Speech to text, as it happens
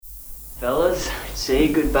Fellas,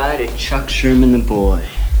 say goodbye to Chuck Sherman the boy.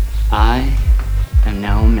 I am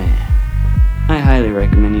now a man. I highly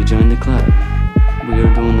recommend you join the club. We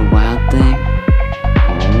are doing the wild thing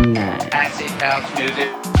all night. Acid house music.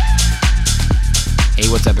 Hey,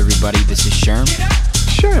 what's up, everybody? This is Sherm.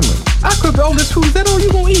 Sherman, I could all this food. Is that all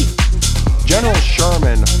you gonna eat? General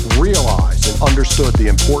Sherman realized and understood the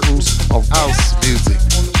importance of house music.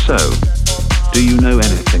 So, do you know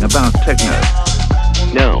anything about techno?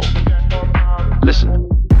 No. Listen.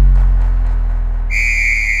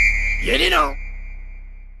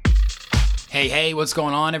 Hey, what's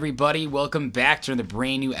going on, everybody? Welcome back to the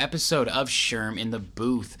brand new episode of Sherm in the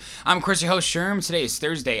Booth. I'm Chris, your host, Sherm. Today is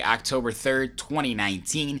Thursday, October 3rd,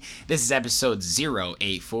 2019. This is episode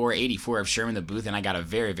 084 of Sherm in the Booth, and I got a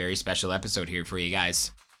very, very special episode here for you guys.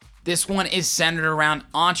 This one is centered around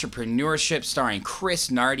entrepreneurship, starring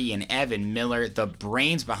Chris Nardi and Evan Miller, the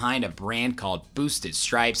brains behind a brand called Boosted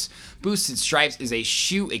Stripes. Boosted Stripes is a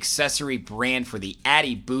shoe accessory brand for the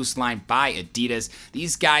Addy Boost line by Adidas.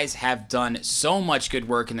 These guys have done so much good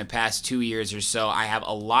work in the past 2 years or so. I have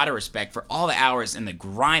a lot of respect for all the hours and the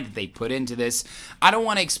grind that they put into this. I don't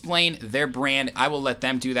want to explain their brand. I will let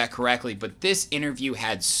them do that correctly, but this interview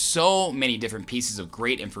had so many different pieces of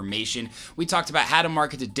great information. We talked about how to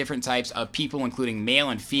market to different types of people, including male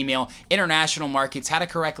and female, international markets, how to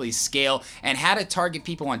correctly scale, and how to target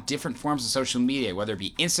people on different forms of social media, whether it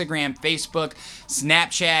be Instagram, Facebook,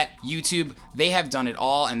 Snapchat, YouTube. They have done it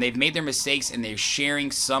all, and they've made their mistakes, and they're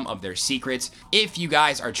sharing some of their secrets. If you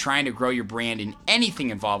guys are trying to grow your brand in anything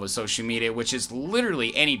involved with social media, which is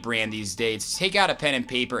literally any brand these days, take out a pen and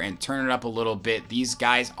paper and turn it up a little bit. These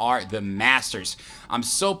guys are the masters. I'm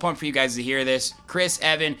so pumped for you guys to hear this. Chris,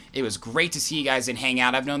 Evan, it was great to see you guys and hang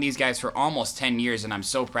out. I've known these guys for almost 10 years, and I'm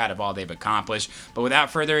so proud of all they've accomplished. But without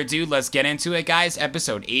further ado, let's get into it, guys.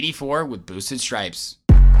 Episode 84 with Boosted Stripes.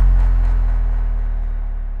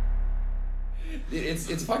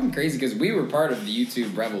 It's fucking crazy because we were part of the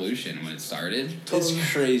YouTube revolution when it started.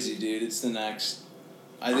 It's crazy, dude. It's the next.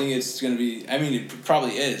 I think it's going to be. I mean, it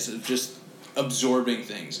probably is. It's just absorbing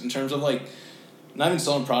things in terms of like. Not even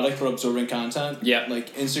selling product, but absorbing content. Yeah.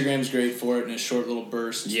 Like, Instagram's great for it in a short little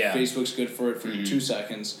burst. Yeah. Facebook's good for it for 2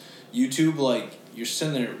 seconds. YouTube, like, you're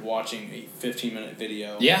sitting there watching a 15-minute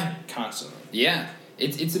video. Yeah. Constantly. Yeah.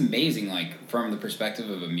 It's amazing, like, from the perspective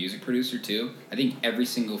of a music producer, too. I think every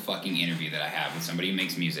single fucking interview that I have with somebody who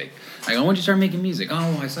makes music, like, when did you start making music?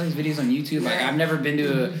 Oh, I saw these videos on YouTube. Like, I've never been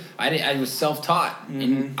to I was self-taught.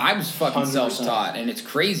 And I was fucking 100%. Self-taught. And it's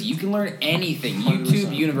crazy. You can learn anything. 100%.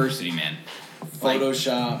 YouTube University, man.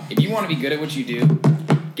 Photoshop. If you want to be good at what you do,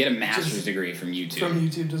 get a master's degree from YouTube. From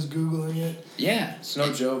YouTube, just Googling it. Yeah. It's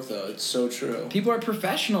no joke, though. It's so true. People are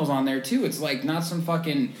professionals on there, too. It's like not some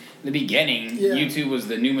fucking... In the beginning, Yeah. YouTube was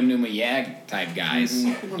the Numa Yag type guys,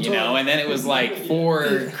 Mm-hmm. you know? And then it was like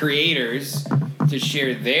for creators to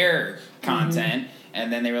share their content.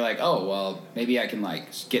 And then they were like, oh, well, maybe I can, like,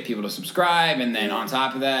 get people to subscribe. And then on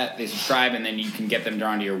top of that, they subscribe, and then you can get them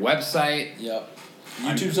drawn to your website. Yep.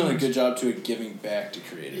 YouTube's done a good job too at giving back to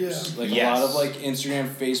creators. Yeah. Like Yes. a lot of like Instagram,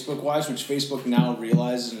 Facebook wise, which Facebook now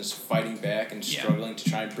realizes and is fighting back and struggling to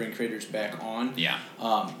try and bring creators back on. Yeah.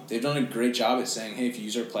 They've done a great job at saying, hey, if you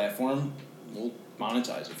use our platform, we'll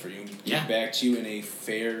monetize it for you and give back to you in a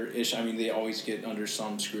fair-ish. I mean, they always get under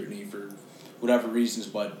some scrutiny for whatever reasons,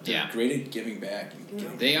 but they're great at giving back. And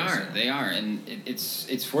getting They are, and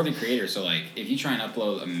it's for the creator. So like, if you try and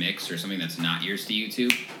upload a mix or something that's not yours to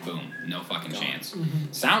YouTube, boom, no fucking chance.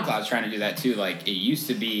 SoundCloud's trying to do that too. Like, it used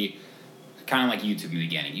to be kind of like YouTube in the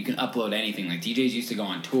beginning. You can upload anything. Like, DJs used to go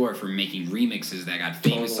on tour for making remixes that got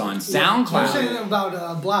famous on SoundCloud. You're saying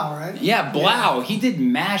about Blau, right? Yeah, Blau. He did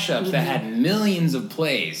mashups that had millions of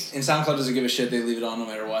plays. And SoundCloud doesn't give a shit. They leave it on no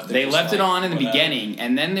matter what. They just left it like, on in the whatever. beginning,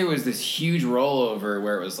 and then there was this huge rollover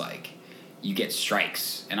where it was like, you get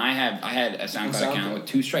strikes. And I had a SoundCloud account with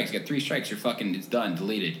 2 strikes. You get 3 strikes, you're fucking, it's done,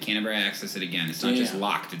 deleted. Can't ever access it again. It's not just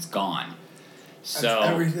locked, it's gone. So That's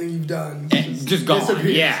everything you've done. just gone.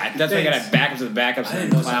 disappears. Yeah, that's why I got to backups of the backups I in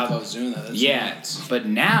didn't know the cloud. SoundCloud was doing that. That's Yeah, nuts. but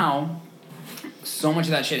now so much of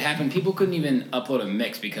that shit happened. People couldn't even upload a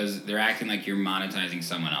mix because they're acting like you're monetizing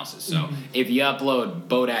someone else's. So if you upload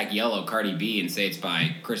Bodak Yellow Cardi B and say it's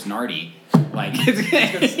by Chris Nardi, like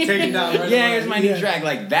it's taken down right yeah, away. here's my new track.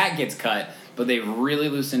 Like, that gets cut. But they've really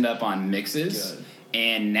loosened up on mixes. Good.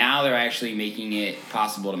 And now they're actually making it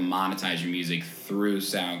possible to monetize your music through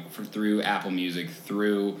through Apple Music,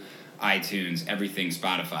 through iTunes, everything,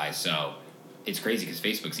 Spotify. So it's crazy because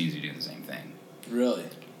Facebook seems to be doing the same thing. Really?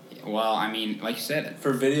 Well, I mean, like you said,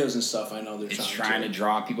 For videos and stuff, I know they're it's trying trying to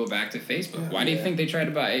draw people back to Facebook. Yeah. Why do you think they tried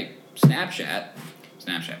to buy Snapchat?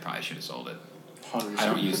 Snapchat probably should have sold it. 100%. I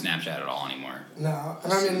don't use Snapchat at all anymore. No,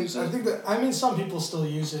 and I mean some people still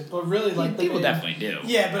use it, but really like People definitely do.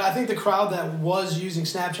 Yeah, but I think the crowd that was using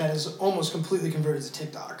Snapchat is almost completely converted to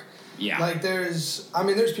TikTok. Yeah. Like there's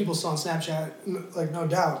people still on Snapchat, like no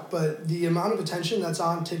doubt, but the amount of attention that's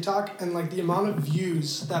on TikTok and like the amount of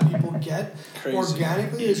views that people get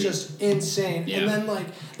organically is just insane. Yeah. And then like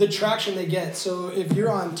the traction they get. So if you're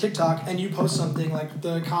on TikTok and you post something, like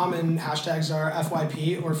the common hashtags are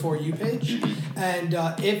FYP or For You page, and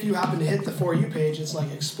if you happen to hit the For You page, it's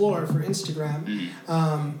like Explore for Instagram.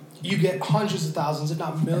 You get hundreds of thousands, if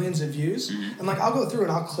not millions of views. And like I'll go through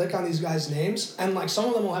and I'll click on these guys' names, and like some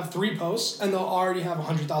of them will have 3 posts and they'll already have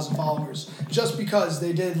 100,000 followers just because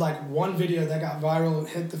they did like one video that got viral and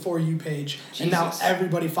hit the For You page, and now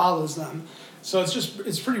everybody follows them. So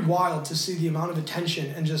it's pretty wild to see the amount of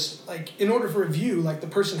attention, and just like in order for a view, like the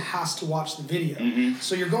person has to watch the video.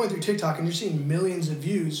 So you're going through TikTok and you're seeing millions of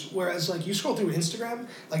views, whereas like you scroll through Instagram,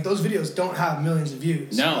 like those videos don't have millions of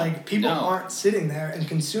views. No. Like people aren't sitting there and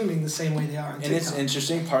consuming the same way they are on TikTok. And it's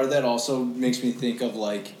interesting. Part of that also makes me think of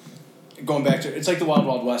like going back to, it's like the Wild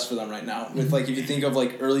Wild West for them right now. With like if you think of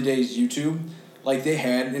like early days YouTube, like they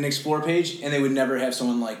had an Explore page and they would never have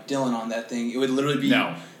someone like Dylan on that thing. It would literally be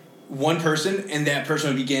one person, and that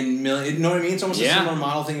person would begin million. You know what I mean? It's almost a similar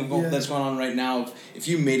model thing of that's going on right now. If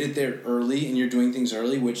you made it there early and you're doing things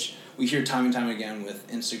early, which we hear time and time again with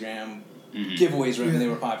Instagram giveaways right when they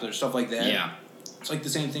were popular, stuff like that. Yeah. It's like the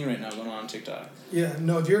same thing right now going on TikTok. Yeah,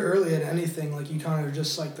 no, if you're early at anything, like you kind of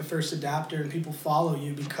just like the first adapter, and people follow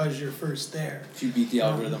you because you're first there. If you beat the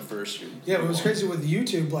algorithm first, Yeah, it was crazy with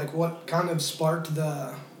YouTube, like what kind of sparked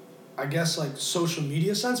the, I guess, like social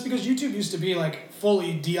media sense, because YouTube used to be like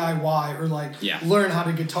fully DIY or like learn how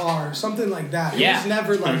to guitar or something like that. It was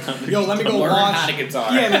never like, yo, let me go learn watch how to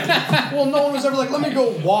guitar. Yeah, well, no one was ever like, let me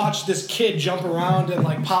go watch this kid jump around and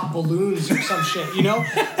like pop balloons or some shit, you know?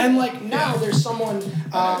 And like now there's someone,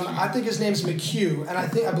 I think his name's McHugh, and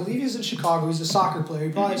I believe he's in Chicago. He's a soccer player.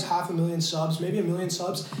 He probably has 500,000 subs, maybe 1 million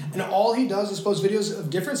subs, and all he does is post videos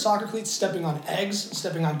of different soccer cleats stepping on eggs,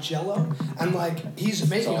 stepping on Jello, and like he's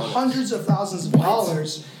making hundreds of thousands of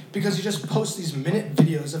dollars because he just posts these minute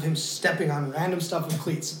videos of him stepping on random stuff with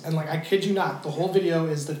cleats. And like, I kid you not, the whole video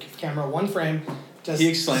is the camera, one frame. Just he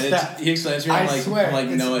explains to me. I'm like,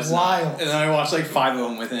 no, it's wild. Not. And then I watched like 5 of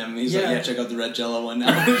them with him. He's like, check out the red Jello one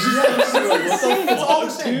now. It's all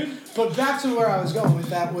the same. But back to where I was going with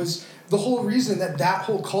that was the whole reason that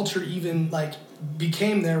whole culture even like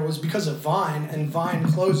became there was because of Vine and Vine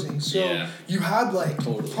closing. So you had like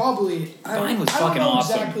probably Vine was I don't fucking know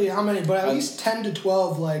awesome. exactly how many, but at least 10 to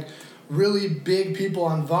 12 like really big people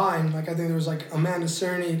on Vine. Like I think there was like Amanda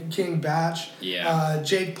Cerny, King Batch,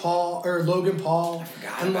 Jake Paul or Logan Paul,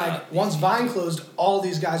 and like once Vine closed, all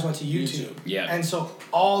these guys went to YouTube. And so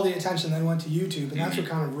all the attention then went to YouTube, and that's what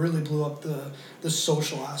kind of really blew up the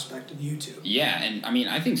social aspect of YouTube. Yeah, and I mean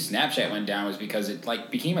I think Snapchat went down was because it like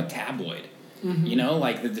became a tabloid. You know,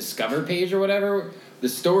 like the Discover page or whatever. The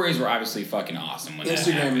stories were obviously fucking awesome when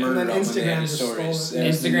Instagram murdered them. Instagram stories.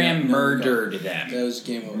 Instagram murdered them. That was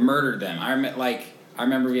game over. Murdered them. I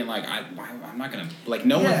remember being like, I'm not gonna like.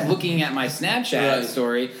 No one's looking at my Snapchat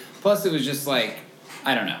story. Plus, it was just like,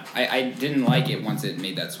 I don't know. I didn't like it once it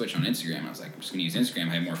made that switch on Instagram. I was like, I'm just gonna use Instagram.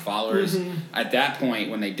 I have more followers. At that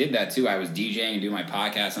point, when they did that too, I was DJing and doing my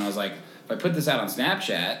podcast, and I was like, if I put this out on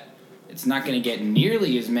Snapchat, it's not going to get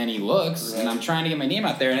nearly as many looks, and I'm trying to get my name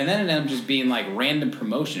out there, and then it ended up just being like random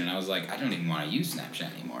promotion, and I was like, I don't even want to use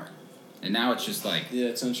Snapchat anymore. And now it's just like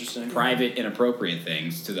it's interesting. Private, inappropriate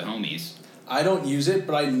things to the homies. I don't use it,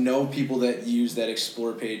 but I know people that use that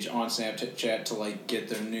Explore page on Snapchat to like get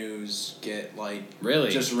their news, get like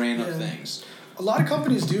just random things. A lot of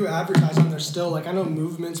companies do advertise on there still. Like, I know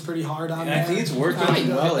Movement's pretty hard on there. I think it's working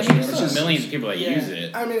well. I mean, there's still millions of people that use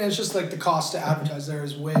it. I mean, it's just like the cost to advertise there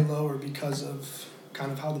is way lower because of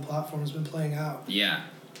kind of how the platform's been playing out. Yeah.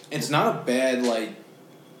 It's not a bad, like,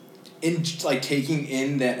 taking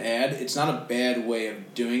in that ad, it's not a bad way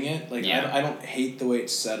of doing it. Like, I don't hate the way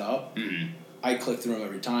it's set up. I click through them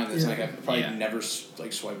every time. It's like I've probably never,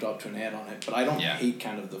 like, swiped up to an ad on it. But I don't hate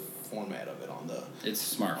kind of the format of it on the... It's a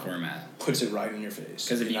smart format. Puts it right in your face.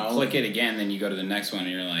 Because if you click it again, then you go to the next one and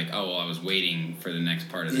you're like, oh, well, I was waiting for the next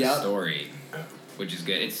part of this story, which is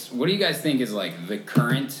good. What do you guys think is like the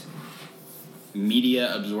current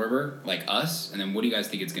media absorber, like us? And then what do you guys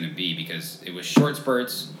think it's going to be? Because it was short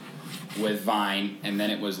spurts with Vine, and then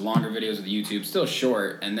it was longer videos with YouTube, still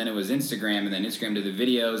short, and then it was Instagram, and then Instagram did the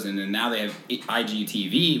videos, and then now they have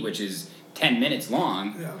IGTV, which is 10 minutes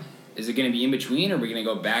long. Yeah. Is it going to be in between, or are we going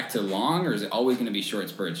to go back to long, or is it always going to be short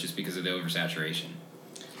spurts just because of the oversaturation?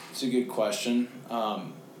 It's a good question.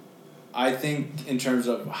 I think in terms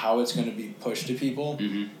of how it's going to be pushed to people,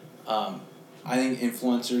 I think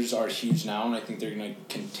influencers are huge now, and I think they're going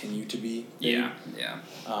to continue to be. Yeah.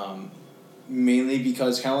 Mainly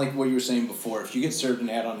because, kind of like what you were saying before, if you get served an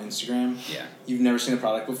ad on Instagram, you've never seen the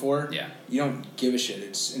product before, you don't give a shit.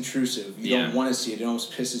 It's intrusive. You don't want to see it. It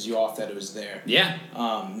almost pisses you off that it was there. Yeah.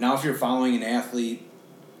 Now if you're following an athlete,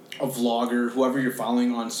 a vlogger, whoever you're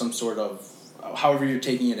following on some sort of, however you're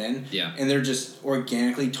taking it in, and they're just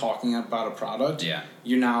organically talking about a product,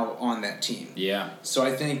 you're now on that team. Yeah. So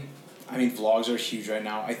I think, vlogs are huge right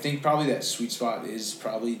now. I think probably that sweet spot is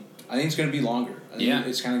probably, I think it's going to be longer. I think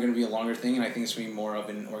it's kind of going to be a longer thing, and I think it's going to be more of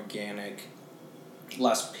an organic,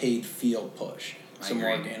 less paid field push. So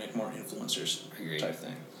more organic, more influencers type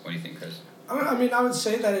thing. What do you think, Chris? I would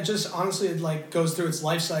say that it just, honestly, it, goes through its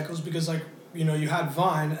life cycles because, you had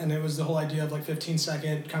Vine, and it was the whole idea of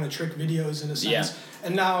 15-second kind of trick videos in a sense. Yeah.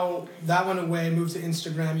 And now that went away, moved to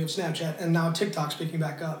Instagram, you have Snapchat, and now TikTok's picking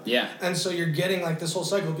back up. Yeah. And so you're getting this whole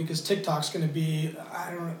cycle because TikTok's going to be,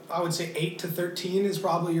 I would say 8 to 13 is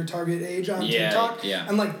probably your target age on TikTok. Yeah.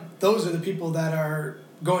 And those are the people that are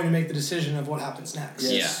going to make the decision of what happens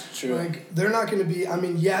next. Yes, true. They're not going to be,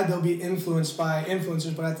 they'll be influenced by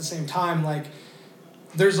influencers, but at the same time,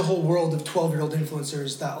 there's a whole world of 12-year-old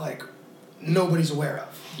influencers that nobody's aware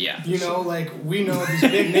of. Yeah. We know these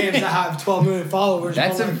big names that have 12 million followers.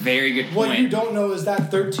 That's a very good point. What you don't know is that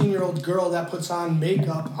 13-year-old girl that puts on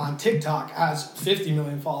makeup on TikTok has 50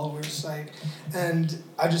 million followers. And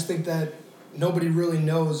I just think that nobody really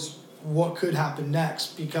knows what could happen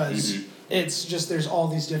next because it's just there's all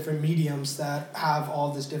these different mediums that have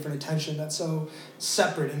all this different attention that's so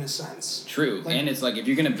separate in a sense. True. And it's if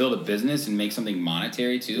you're going to build a business and make something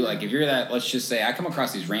monetary too, if you're that, let's just say I come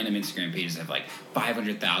across these random Instagram pages that have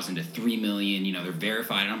 500,000 to 3 million, they're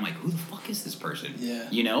verified, and I'm like, who the fuck is this person?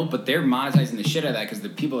 Yeah. But they're monetizing the shit out of that because the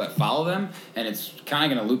people that follow them, and it's kind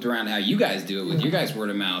of going to loop around how you guys do it with your guys' word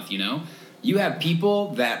of mouth, You have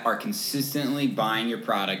people that are consistently buying your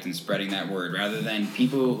product and spreading that word rather than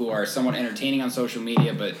people who are somewhat entertaining on social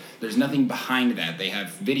media, but there's nothing behind that. They have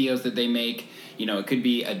videos that they make. It could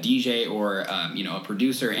be a DJ or, a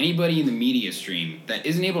producer, anybody in the media stream that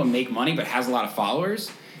isn't able to make money but has a lot of followers,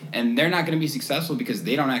 and they're not going to be successful because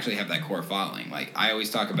they don't actually have that core following. I always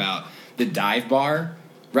talk about the dive bar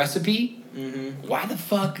recipe. Mm-hmm. Why the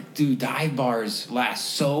fuck do dive bars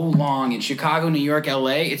last so long in Chicago, New York,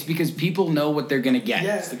 LA? It's because people know what they're gonna get.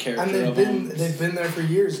 Yeah, it's the character and they've been there for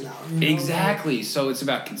years now. Exactly. So it's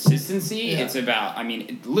about consistency. Yeah. It's about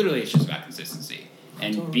literally it's just about consistency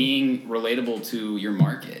and being relatable to your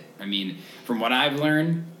market. From what I've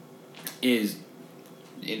learned is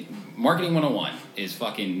marketing 101 is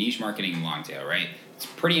fucking niche marketing long tail, right? It's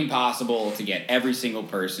pretty impossible to get every single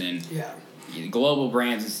person. Yeah. Global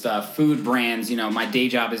brands and stuff, food brands, my day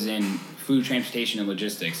job is in food transportation and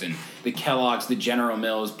logistics, and the Kellogg's, the General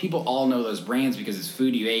Mills, people all know those brands because it's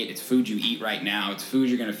food you ate, it's food you eat right now, it's food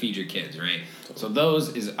you're going to feed your kids, right? So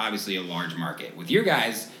those is obviously a large market. With your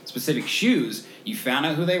guys' specific shoes, you found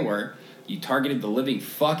out who they were, you targeted the living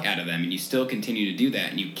fuck out of them, and you still continue to do that,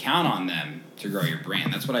 and you count on them to grow your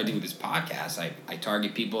brand. That's what I do with this podcast. I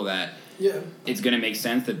target people that it's going to make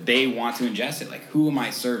sense that they want to ingest it. Who am I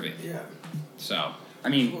serving? Yeah. So,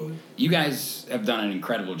 you guys have done an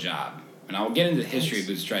incredible job. And I will get into the history of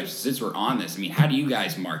Bootstripes since we're on this. How do you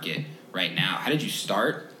guys market right now? How did you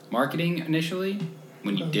start marketing initially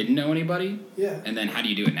when you didn't know anybody? Yeah. And then how do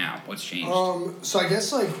you do it now? What's changed? So I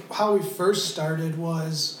guess how we first started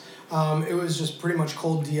was it was just pretty much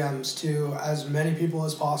cold DMs to as many people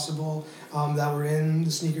as possible that were in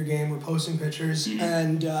the sneaker game. We're posting pictures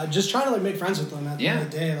and just trying to make friends with them at the end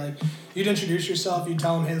of the day. You'd introduce yourself, you'd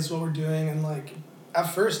tell them, hey, this is what we're doing, and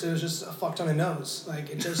at first it was just a fuck ton of no's.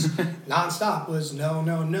 It just nonstop was no.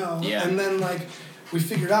 Yeah. And then we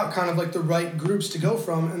figured out kind of the right groups to go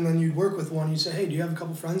from, and then you'd work with one. You'd say, hey, do you have a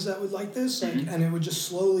couple friends that would like this? And it would just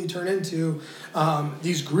slowly turn into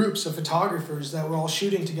these groups of photographers that were all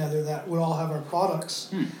shooting together that would all have our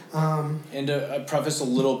products. And to preface a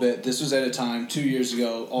little bit, this was at a time 2 years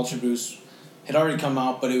ago, Ultra Boost had already come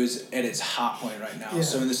out, but it was at its hot point right now. Yeah.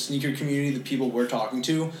 So in the sneaker community, the people we're talking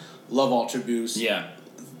to love Ultra Boost. Yeah.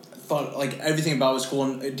 Thought everything about it was cool,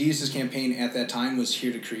 and Adidas' campaign at that time was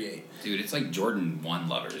here to create. Dude, it's Jordan 1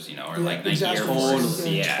 lovers, or Nike exactly. Air Force.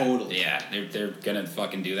 Totally. Yeah, totally. Yeah, they're gonna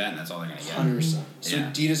fucking do that, and that's all they're gonna get. 100%. So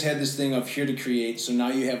Adidas had this thing of here to create. So now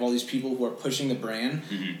you have all these people who are pushing the brand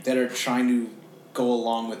that are trying to go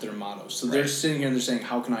along with their motto. So they're sitting here and they're saying,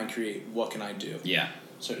 "How can I create? What can I do?" Yeah.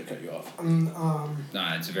 Sorry to cut you off.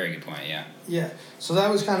 No, it's a very good point, yeah. Yeah, so that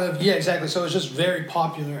was kind of, exactly. So it was just very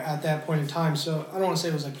popular at that point in time. So I don't want to say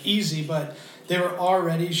it was easy, but they were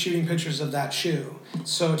already shooting pictures of that shoe.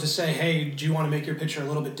 So to say, hey, do you want to make your picture a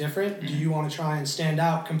little bit different? Do you want to try and stand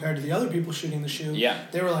out compared to the other people shooting the shoe? Yeah.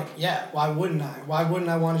 They were like, yeah, why wouldn't I? Why wouldn't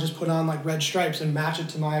I want to just put on like red stripes and match it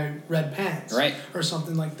to my red pants? Right. Or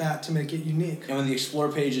something like that to make it unique. And when the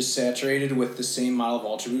Explore page is saturated with the same model of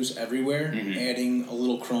Ultra Boost everywhere, adding a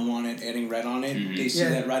little chrome on it, adding red on it, they see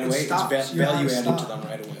that right away. It's value added to them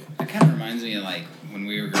right away. That kind of reminds me of like when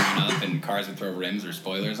we were growing up and cars would throw rims or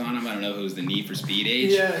spoilers on them. I don't know if it was the Need for Speed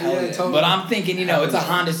age. Yeah, totally. But I'm thinking, it's a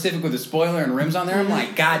Honda Civic with a spoiler and rims on there. I'm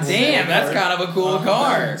like, God damn, that's kind of a cool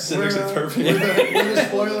car. Civic's are perfect. We're the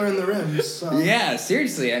spoiler and the rims. So. Yeah,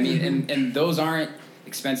 seriously. I mean, and those aren't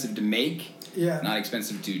expensive to make. Yeah. Not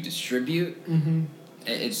expensive to distribute. Mm-hmm.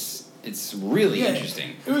 It's really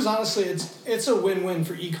interesting. It was honestly it's a win-win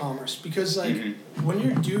for e-commerce because like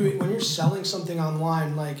when you're selling something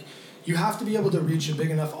online, like you have to be able to reach a big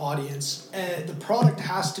enough audience, and the product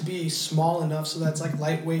has to be small enough so that's like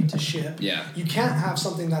lightweight to ship. Yeah. You can't have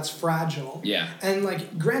something that's fragile. Yeah. And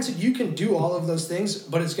like granted you can do all of those things,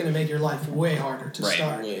 but it's going to make your life way harder to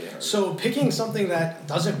start. Way harder. So picking something that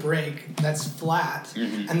doesn't break, that's flat,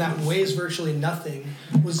 and that weighs virtually nothing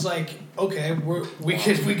was like, okay, we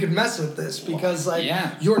could mess with this because like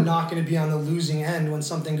you're not going to be on the losing end when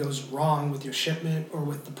something goes wrong with your shipment or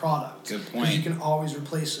with the product. Good point. You can always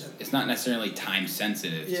replace it. It's not necessarily time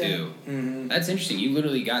sensitive too. Mm-hmm. That's interesting. You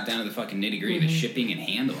literally got down to the fucking nitty gritty, the shipping and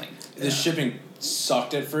handling. The shipping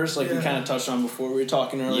sucked at first, like we kind of touched on before we were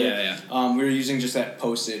talking earlier. Yeah. We were using just that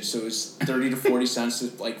postage, so it was 30 to 40 cents.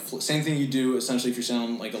 To, like same thing you do essentially if you're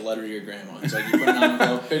selling like a letter to your grandma. It's like you put an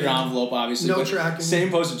envelope, bigger envelope, obviously. No tracking. Same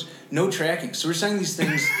postage, no tracking. So we're selling these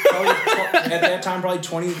things probably at that time probably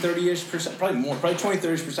 20-30%, probably more, probably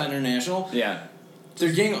 20-30% international. Yeah.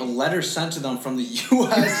 They're getting a letter sent to them from the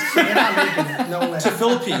U.S. They're not making it. No way. to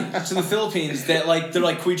the Philippines that like they're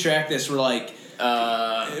like, can we track this? We're like.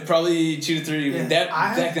 Probably 2 to 3. Yeah.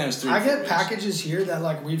 Back then it was 3. I get packages here that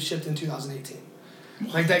like we've shipped in 2018.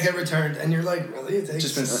 Like they get returned, and you're like, really? It takes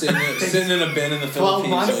just been sitting in a bin in the 12 Philippines.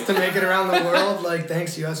 months to make it around the world. Like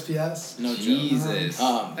thanks USPS. No Jesus,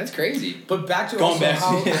 joke. that's crazy. But back to Going also back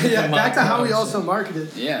how to- back to how we also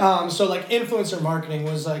marketed. Yeah. So like influencer marketing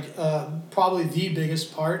was like probably the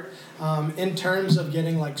biggest part in terms of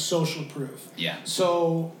getting like social proof. Yeah.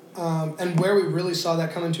 So. And where we really saw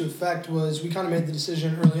that come into effect was we kind of made the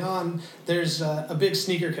decision early on. There's a big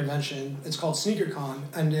sneaker convention. It's called SneakerCon,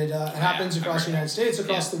 and it happens across the United States,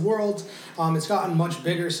 across the world. It's gotten much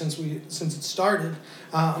bigger since it started.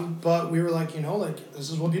 But we were like, this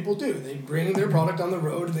is what people do. They bring their product on the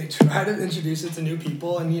road. They try to introduce it to new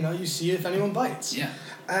people, and you see if anyone bites. Yeah.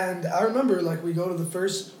 And I remember like we go to the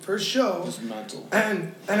first show. It was mental.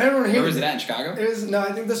 And everyone hated it. Where was it at? In Chicago? It was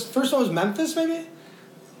I think this first one was Memphis maybe.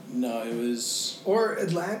 No, it was... Or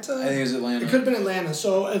Atlanta? I think it was Atlanta. It could have been Atlanta.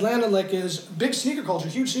 So Atlanta like is big sneaker culture,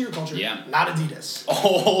 huge sneaker culture. Yeah. Not Adidas.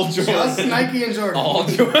 All Jordan. Just Nike and Jordan. All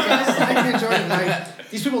Jordan. Just Nike and Jordan. Like,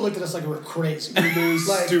 these people looked at us like we were crazy.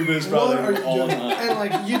 Like, stupidest what brother are you all doing? time. And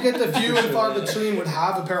like you get the few and far between would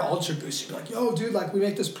have a pair of Ultra Boosts. You'd be like, yo, dude, like we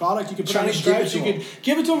make this product. You could put Trying on the to give it stripes. to You could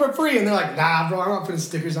give it to them for free. And they're like, nah, bro, I'm not putting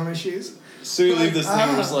stickers on my shoes. So you leave this thing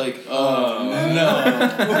and was like, oh, no.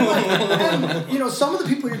 And, some of the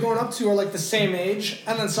people you're going up to are like the same age,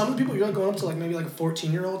 and then some of the people you're going up to like maybe like a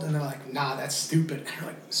 14-year-old, and they're like, nah, that's stupid. And you're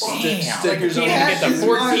like, Stickers Like, on can't the even get the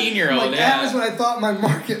 14-year-old, Like, that was what I thought my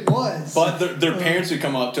market was. But their parents would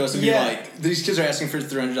come up to us and be Yeah. like, these kids are asking for a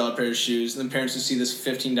 $300 pair of shoes, and the parents would see this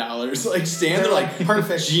 $15 like stand. They're like,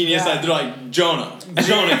 perfect. Genius. Yeah. They're like, Jonah, get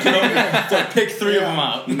over here. So, like, pick 3 of them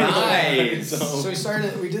out. Nice. So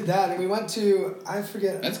we did that, and we went to, I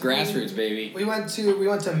forget. That's grassroots, baby. We went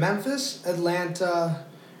to Memphis, Atlanta,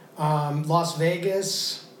 Las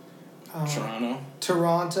Vegas,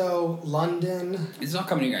 Toronto, London. This is all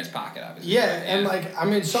coming in your guys' pocket, obviously. Yeah, and like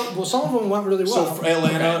some of them went really well. So for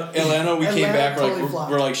Atlanta, we came Atlanta back. totally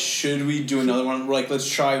flopped. We're like, should we do another one? We're like, let's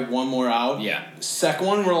try one more out. Yeah. Second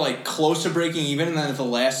one, we're like close to breaking even, and then at the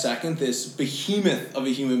last second, this behemoth of a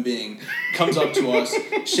human being comes up to us,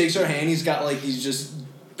 shakes our hand. He's got like these just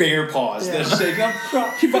bear paws that shake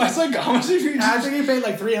up. He buys like how much did you? I think he paid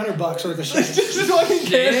like $300 worth of shit. Just fucking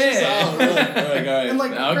cash us out. We're like, all right. And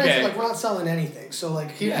like, Okay. granted, like we're not selling anything, so like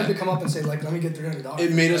he had to come up and say like, let me get $300.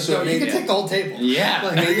 It made us you can take the whole table. Yeah.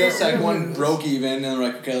 Like, Made we that second don't one do this. broke even, and we're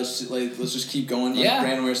like, okay, let's just keep going. Like, Yeah.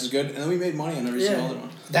 brand awareness is good, and then we made money on every single other one.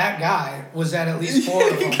 That guy was at least 4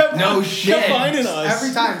 of them. No shit. Kept finding us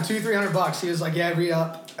Every time, $200-$300. He was like, yeah,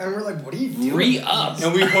 re-up. And we're like, what are you doing? Re-up.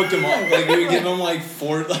 And we hooked him up. Like, we would give him, like,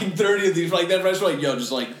 30 of these. Like, that price, we're like, yo,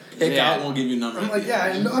 just, like, pick out and we'll give you a number. I'm like, yeah,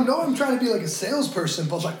 I know I'm trying to be, like, a salesperson,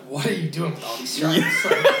 but, like, what are you doing with all these stripes?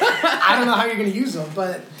 Like, I don't know how you're going to use them,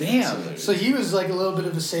 but... Damn. So he was, like, a little bit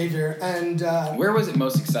of a savior, and... where was it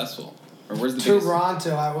most successful? Or where's the biggest?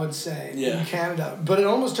 Toronto, I would say, in Canada. But it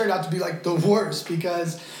almost turned out to be, like, the worst,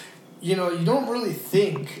 because... You know, you don't really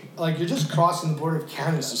think, like, you're just crossing the border of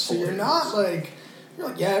Canada. So you're not, like,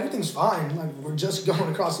 yeah, everything's fine. Like, we're just going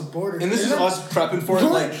across the border. And this is us prepping for it,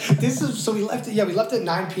 like... So we left at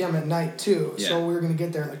 9 p.m. at night, too. Yeah. So we were going to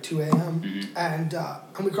get there at, like, 2 a.m. Mm-hmm.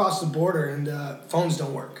 And we crossed the border, and phones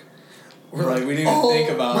don't work. We're like, we didn't even think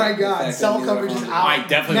about it. Oh, my God. Cell coverage is out. I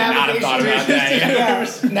definitely would not have thought about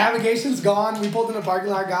that. Yeah. Navigation's gone. We pulled in a parking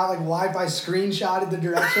lot, got, like, Wi-Fi, screenshotted the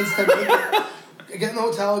directions to make it... Get in the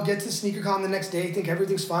hotel, get to SneakerCon the next day, think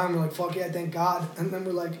everything's fine. We're like, fuck yeah, thank God. And then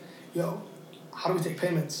we're like, yo, how do we take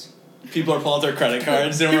payments? People are pulling out their credit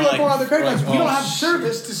cards. People are pulling out their credit cards. We don't have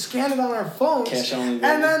service to scan it on our phones. Cash only.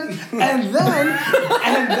 And then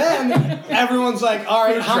everyone's like, all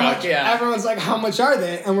right, how much? Yeah. Everyone's like, how much are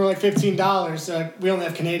they? And we're like, $15. So like, we only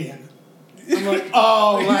have Canadian. I'm like,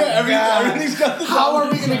 oh my God. Everything's got the how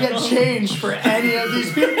are we going to get change for any of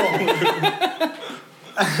these people?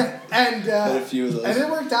 And a few of those. And it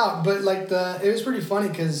worked out, but like it was pretty funny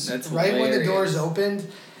because right when the doors opened,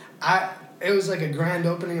 it was like a grand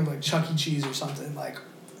opening of like Chuck E. Cheese or something, like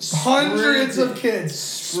hundreds of kids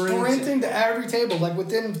sprinting to every table. Like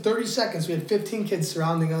within 30 seconds, we had 15 kids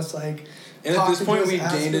surrounding us. Like, and at this point, we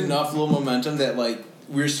gained enough little momentum that like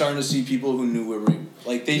we were starting to see people who knew we were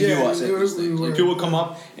like they knew us at these things. Like people would come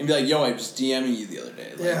up and be like, "Yo, I was DMing you the other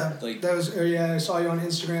day." Like, that was I saw you on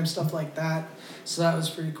Instagram, stuff like that. So that was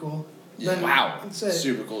pretty cool. Yeah. Then, wow.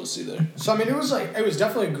 Super cool to see there. So, I mean, it was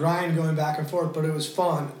definitely a grind going back and forth, but it was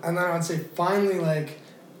fun. And then I'd say finally, like,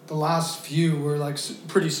 the last few were, like,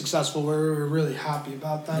 pretty successful. We were really happy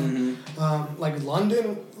about them. Mm-hmm. Like,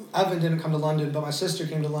 London, Evan didn't come to London, but my sister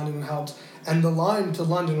came to London and helped. And the line to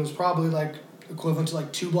London was probably, like, equivalent to,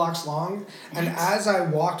 like, 2 blocks long. And as I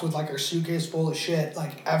walked with, like, our suitcase full of shit,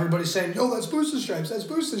 like, everybody's saying, yo, that's Booster Stripes, that's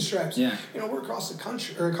Booster Stripes. Yeah. You know, we're across the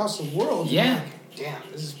country, or across the world. Yeah. Like, damn,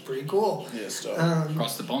 this is pretty cool. Yeah, stuff.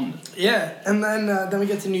 Across the pond. Yeah, and then we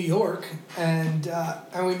get to New York, and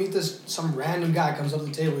we meet some random guy comes up to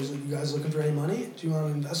the table. He's like, "You guys looking for any money? Do you want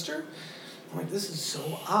an investor?" I'm like, "This is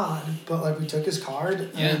so odd," but like we took his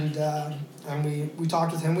card, and we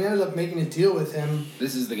talked with him. We ended up making a deal with him.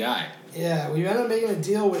 This is the guy. Yeah, we ended up making a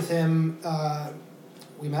deal with him.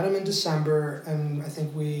 We met him in December, and I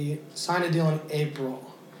think we signed a deal in April.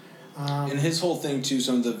 And his whole thing too,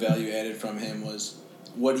 some of the value added from him was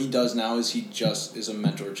what he does now is he just is a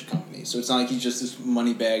mentor to companies. So it's not like he's just this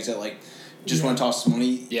money bags that like just want to toss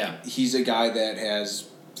money. Yeah. He's a guy that has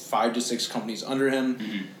 5 to 6 companies under him.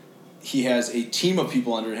 Mm-hmm. He has a team of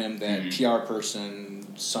people under him that PR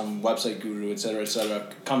person, some website guru, et cetera,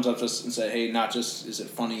 comes up to us and say, hey, not just is it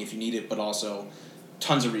funny if you need it, but also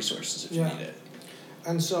tons of resources if you need it.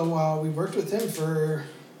 And so we worked with him for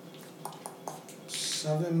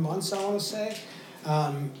 7 months, I want to say.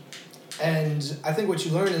 And I think what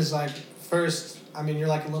you learn is, like, first, I mean, you're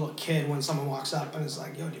like a little kid when someone walks up and is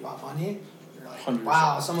like, yo, do you want money? You're like, 100%.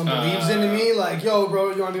 Wow, someone believes into me. Like, yo,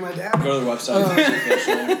 bro, you want to be my dad? Go to the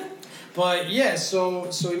website. But, yeah, so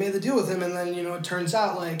we made the deal with him, and then, you know, it turns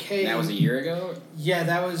out, like, hey... That was a year ago? Yeah,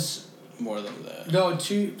 that was... More than that. No,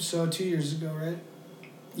 2 years ago, right?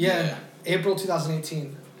 Yeah, April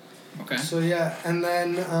 2018. Okay. So, yeah, and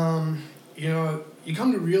then, you know... You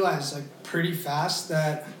come to realize, like, pretty fast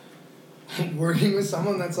that working with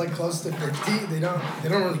someone that's, like, close to 50, they don't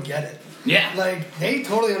really get it. Yeah. Like, they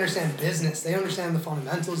totally understand business. They understand the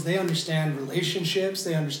fundamentals. They understand relationships.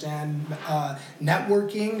 They understand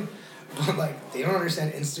networking. But, like, they don't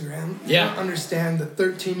understand Instagram. They don't understand the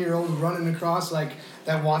 13-year-old running across, like,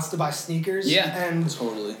 that wants to buy sneakers. Yeah. And,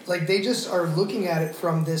 totally. Like, they just are looking at it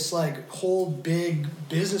from this, like, whole big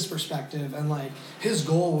business perspective. And, like, his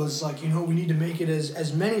goal was, like, you know, we need to make it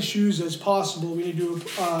as many shoes as possible. We need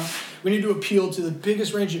to appeal to the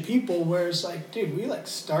biggest range of people. Whereas, like, dude, we, like,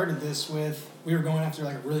 started this with... We were going after,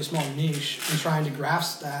 like, a really small niche and trying to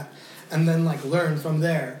grasp that. And then, like, learn from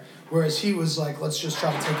there. Whereas he was like, let's just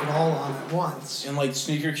try to take it all on at once. And, like,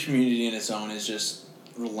 sneaker community in its own is just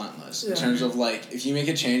relentless. In terms of, like, if you make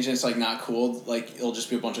a change and it's, like, not cool, like, it'll just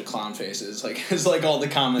be a bunch of clown faces. Like, it's, like, all the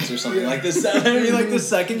comments or something. Like, the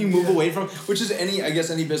second you move away from... Which is any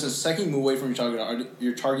business. The second you move away from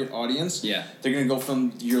your target audience, they're going to go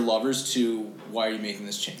from your lovers to, why are you making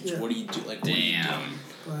this change? Yeah. What do you do? Like, damn.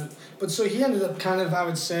 But so he ended up kind of, I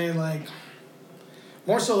would say, like...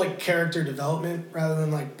 more so like character development rather than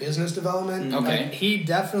like business development. Okay. Like, he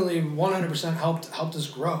definitely 100% helped us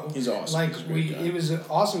grow. He's awesome. Like He was an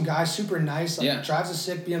awesome guy, super nice. Like Yeah. drives a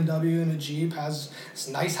sick BMW and a Jeep, has this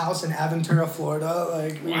nice house in Aventura, Florida.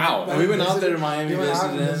 Like Wow. And we went out there to Miami, we went out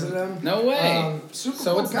and visited visited him. No way. Super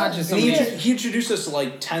So cool it's not guy. just And somebody- he introduced us to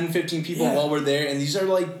like 10, 15 people Yeah. while we're there, and these are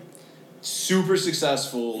like super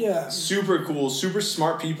successful, Yeah. super cool, super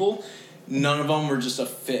smart people. None of them were just a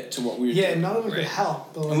fit to what we were Yeah, doing. none of them Right. could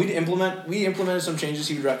help. But And like, we implemented some changes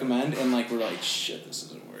he would recommend, and like we're like, shit, this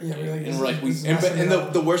isn't working. Yeah, we're like, and we're like, this is and messing it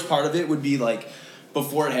up. the worst part of it would be like,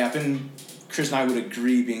 before it happened, Chris and I would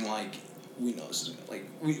agree, being like, we know this isn't like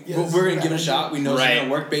Yeah, this we're is gonna give it a bad. shot. We know Right. it's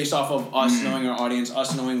gonna work based off of us knowing our audience,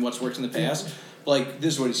 us knowing what's worked in the past. Like,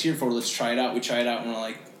 this is what he's here for. Let's try it out. We try it out, and we're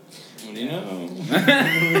like, what do you know?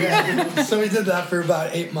 yeah. So we did that for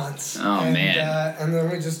about 8 months. Oh, man. And then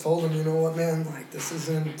we just told him, you know what, man, like this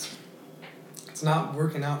isn't. It's not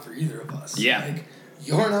working out for either of us. Yeah. Like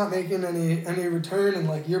you're not making any return, and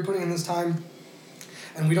like you're putting in this time,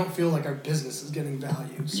 and we don't feel like our business is getting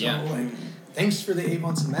value. So Yeah. like, thanks for the 8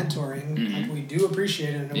 months of mentoring. Mhm. Like we do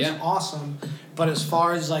appreciate it, and it Yeah. was awesome. But as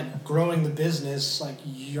far as like growing the business, like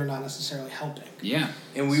you're not necessarily helping. Yeah.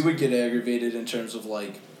 And we would get aggravated in terms of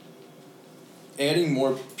like adding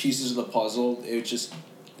more pieces of the puzzle. It just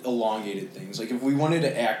elongated things. Like if we wanted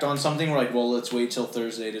to act on something, we're like, well, let's wait till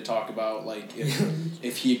Thursday to talk about like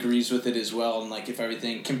if he agrees with it as well, and like if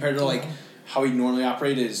everything compared to like how we normally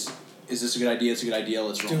operate is this a good idea? It's a good idea.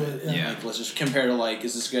 Let's run Do it. it, yeah. Like let's just compare to like,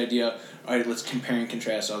 is this a good idea? All right, let's compare and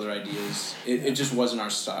contrast other ideas. It just wasn't our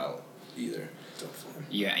style either.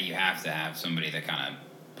 Yeah, you have to have somebody that kind of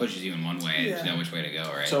pushes you in one way Yeah. to know which way to go,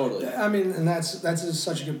 right? Totally. I mean, and that's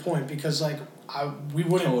such a good point because like we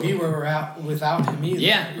wouldn't be where we're at without him either.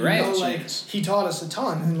 Yeah, You right. know, like he taught us a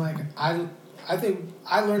ton, and like I think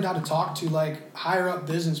I learned how to talk to like higher up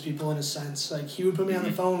business people in a sense. Like he would put me on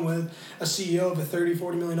the phone with a CEO of a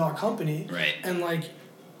 $30-40 million company, Right. And like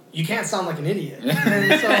you can't sound like an idiot.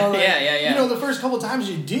 And so like, Yeah. You know, the first couple times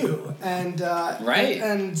you do, and Right.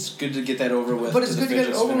 and It's good to get that over with. but it's good to get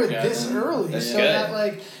it fidget over with spinner this guy. early, That's so good. that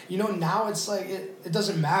like you know now it's like it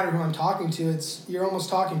doesn't matter who I'm talking to. It's you're almost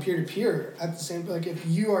talking peer to peer at the same. Like if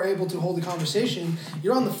you are able to hold a conversation,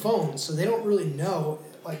 you're on the phone, so they don't really know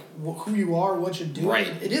like who you are, what you're doing. Right.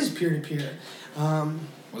 It is peer to peer.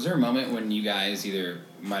 Was there a moment when you guys either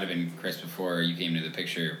might have been Chris before you came to the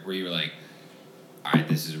picture where you were like, all right,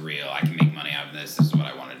 this is real. I can make money out of this. This is what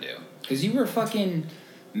I want to do. Because you were a fucking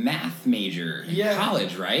math major in Yeah.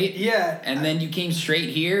 college, right? Yeah. And then you came straight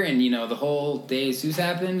here, and the whole day Seuss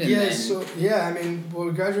happened. And then, I mean, when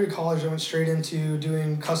we graduated college, I went straight into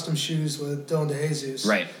doing custom shoes with Dylan DeJesus.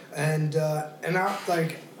 Right. And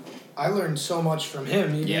I learned so much from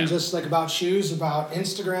him, even just like about shoes, about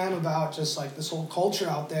Instagram, about just like this whole culture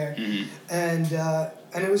out there. Mhm.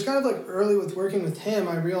 And it was kind of like early with working with him,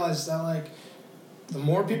 I realized that like the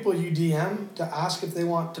more people you DM to ask if they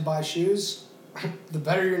want to buy shoes, the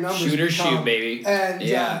better your numbers Shoot or become. shoot, baby. And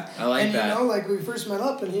Yeah, I like and that. you know, like we first met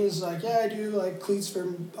up, and he was like, "Yeah, I do like cleats for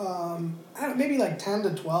I don't know, maybe like 10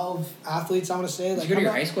 to 12 athletes. I want to say Did like you go to I'm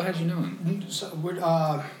your not- high school? How'd you know him? So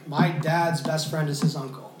my dad's best friend is his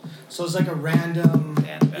uncle, so it's like a random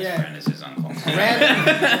Dad's best friend is his uncle.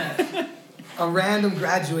 a random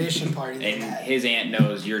graduation party. they And had. his aunt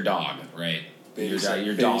knows your dog, right?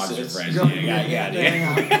 Your dogs are friends. Go-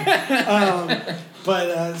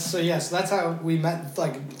 Yeah. So that's how we met,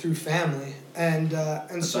 like through family, and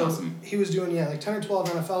so awesome. he was doing like 10 or 12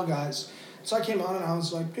 NFL guys. So I came on and I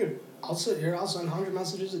was like, dude, I'll sit here, I'll send 100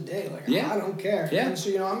 messages a day, like I don't care. Yeah. And so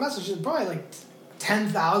I'm messaging probably like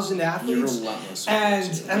 10,000 You're athletes. relentless.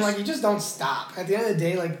 And like you just don't stop. At the end of the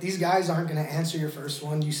day, like these guys aren't gonna answer your first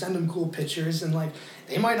one. You send them cool pictures, and like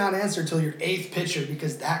they might not answer till your 8th picture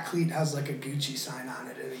because that cleat has like a Gucci sign on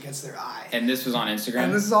it and it gets their eye. And this was on Instagram?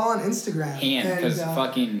 And this is all on Instagram. Hand, because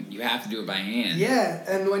And, you have to do it by hand. yeah,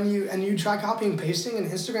 and when you try copying and pasting, and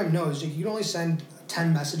Instagram knows you can only send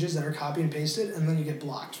 10 messages that are copy and pasted, and then you get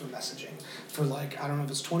blocked from messaging for like, I don't know if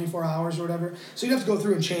it's 24 hours or whatever. So you have to go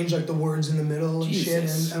through and change like the words in the middle and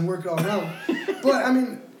Jesus. shit and work it all out. But I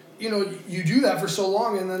mean, you do that for so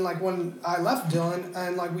long, and then like when I left Dylan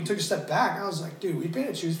and like we took a step back, I was like, dude, we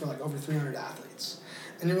painted shoes for like over 300 athletes.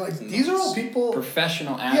 And you're like, these are all people.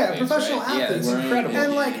 Professional athletes. Yeah, professional right? athletes. Yeah, it's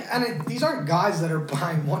incredible. And these aren't guys that are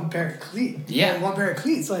buying one pair of cleats. Yeah. One pair of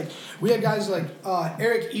cleats. Like we had guys like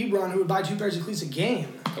Eric Ebron who would buy 2 pairs of cleats a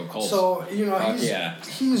game. Go Colts. So, you know,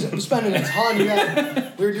 he's spending a ton.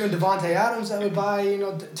 We were doing Devontae Adams that would buy,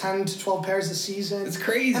 10 to 12 pairs a season. It's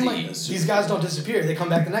crazy. And, these guys don't disappear. They come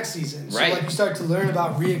back the next season. So, Right. you start to learn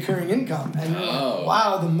about reoccurring income. And you're like,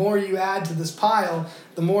 wow, the more you add to this pile,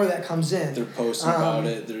 the more that comes in. They're posting about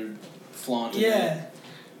it. They're flaunting it. Yeah.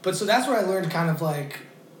 But so that's where I learned kind of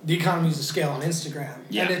the economies of scale on Instagram.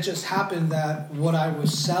 Yeah. And it just happened that what I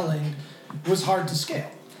was selling was hard to scale.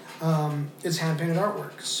 It's hand-painted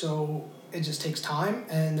artwork, so it just takes time,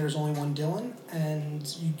 and there's only one Dylan, and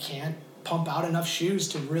you can't pump out enough shoes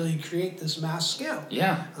to really create this mass scale.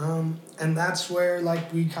 Yeah. And that's where,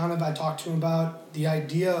 I talked to him about the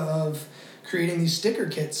idea of creating these sticker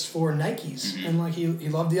kits for Nikes. Mm-hmm. And, he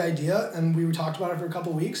loved the idea, and we talked about it for a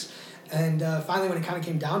couple weeks. And finally, when it kind of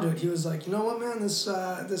came down to it, he was like, you know what, man,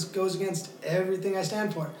 this goes against everything I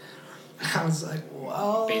stand for. I was like,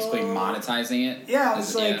 well... Basically monetizing it? Yeah,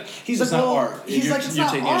 it's like... He's it's like, not well... art. He's you're, like, it's you're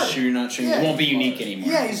not taking art. a shoe, you're not showing Yeah. It won't be unique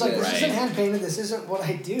anymore. Yeah, he's like, this Right. isn't hand-painted, this isn't what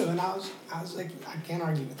I do. And I was like, I can't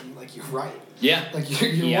argue with him. You're right. Yeah. You're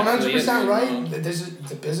Yeah, 100% wrong. right.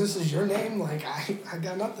 The business is your name. I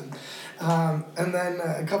got nothing. And then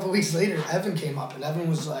a couple weeks later, Evan came up, and Evan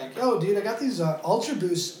was like, yo, dude, I got these Ultra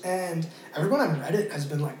Boosts, and everyone on Reddit has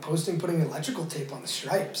been, putting electrical tape on the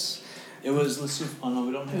stripes. It was, let's see, oh no,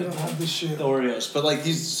 we don't have this shit. the Oreos. But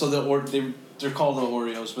these, so they're called the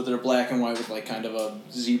Oreos, but they're black and white with kind of a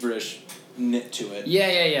zebra-ish knit to it.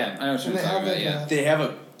 Yeah. I know what And you're they have talking about, They have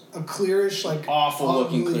a clearish, awful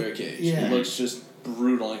looking ugly- clear cage. Yeah. It looks just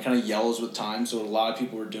brutal. It kind of yellows with time. So what a lot of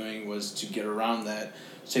people were doing was to get around that,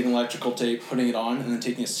 taking electrical tape, putting it on, and then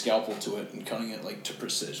taking a scalpel to it and cutting it to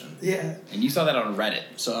precision. Yeah. And you saw that on Reddit.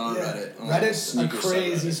 So on Yeah. Reddit. On Reddit's a sneaker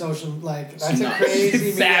crazy subreddit. social, that's It's a nuts. crazy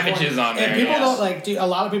media Savages point. on there, And people yes. don't, a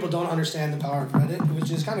lot of people don't understand the power of Reddit,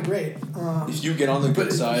 which is kind of great. If you get on the But good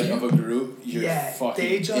if side you- of a group, you're Yeah, fucking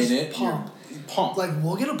they just in it. pump. You're pumped.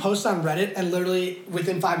 We'll get a post on Reddit, and literally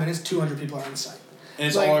within 5 minutes, 200 people are on the site. And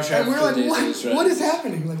it's all our traffic and we're for like, the day is Reddit. what is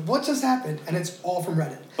happening? What just happened? And it's all from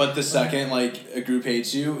Reddit. But the second a group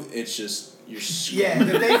hates you, it's just you're screwed. Yeah,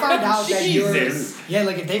 if they find out that Jesus.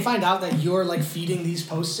 if they find out that you're feeding these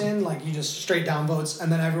posts in, you just straight down votes,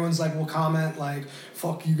 and then everyone's will comment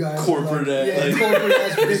fuck you guys. Corporate ass, corporate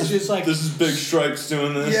ass bitches This is Big Stripes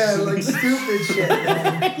doing this. Yeah, stupid shit,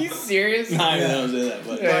 man. Are you serious? Nah, I don't say that,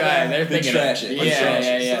 but Yeah, they're they thinking trash it. Yeah, They trash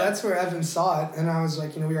it. yeah. So that's where Evan saw it, and I was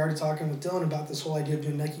like, we were already talking with Dylan about this whole idea of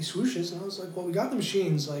doing Nike swooshes, and I was like, well, we got the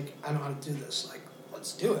machines, I know how to do this,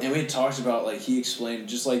 let's do it. And we had talked about he explained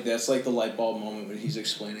just that's the light bulb moment when he's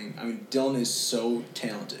explaining. I mean, Dylan is so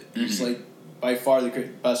talented. He's by far the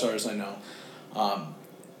best artist I know.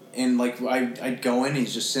 And I'd go in,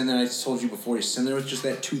 he's just sitting there. I told you before, he's sitting there with just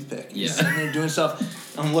that toothpick. He's sitting there doing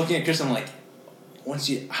stuff. I'm looking at Chris. I'm like,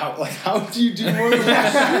 how do you do more than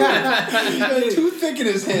that? He's got a toothpick in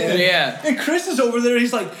his hand. Yeah. And Chris is over there.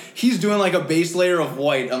 He's doing a base layer of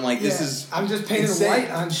white. I'm like, this Yeah, is. I'm just painting insane.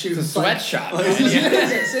 white on shoes. It's a sweatshop.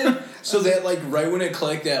 So that right when it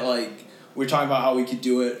clicked that we're talking about how we could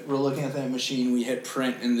do it. We're looking at that machine. We hit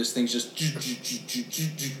print, and this thing's just.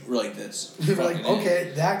 We're like, that's. We were like, fucking it.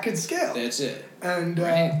 okay, that could scale. That's it. And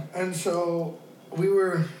and so we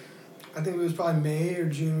were, I think it was probably May or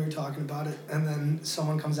June we were talking about it, and then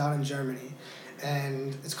someone comes out in Germany,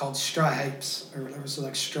 and it's called Stripes or whatever.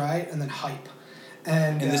 So Stride and then Hype.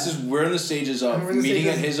 And this is we're in the stages of meeting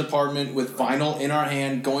at his apartment with vinyl in our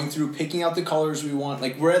hand, going through picking out the colors we want.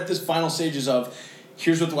 We're at this final stages of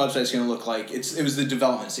here's what the website's going to look like. It was the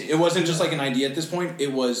development stage. It wasn't just an idea at this point.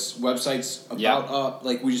 It was websites about up.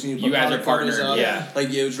 We just need to put You guys are product photos partnered, up.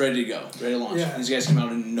 yeah. It was ready to go, ready to launch. Yeah. These guys came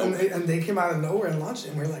out of nowhere. And they came out of nowhere and launched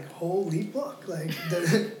it, and we were like, holy fuck,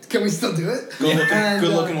 can we still do it? Good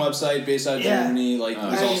looking website based out of yeah. Germany. It was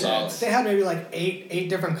all And solid. they had maybe eight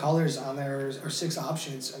different colors on there or 6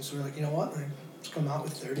 options, and so we were like, you know what, let's come out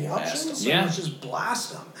with 30 Blast options. them. Yeah. Let's just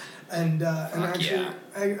blast them. And actually,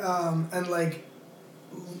 yeah.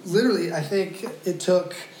 literally, I think it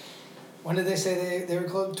took. When did they say they were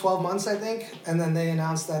closed? 12 months, I think, and then they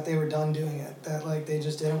announced that they were done doing it. That they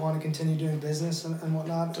just didn't want to continue doing business and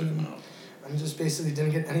whatnot, and just basically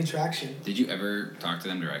didn't get any traction. Did you ever talk to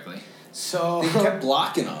them directly? So They kept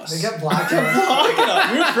blocking us. they kept blocking us. blocking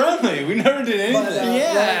us. We were friendly. We never did anything.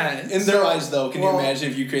 But, In their eyes, though, can you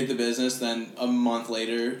imagine if you create the business, then a month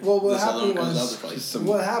later, What this other one happened comes out? was They're probably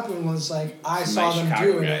what happened was I some saw nice them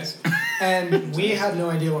Chicago doing guys. it, and we had no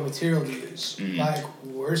idea what material to use.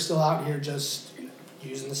 We're still out here just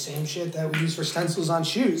using the same shit that we use for stencils on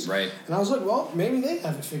shoes. Right. And I was like, well, maybe they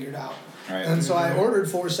have it figured out. Right. And so I ordered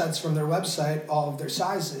 4 sets from their website, all of their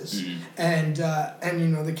sizes. And you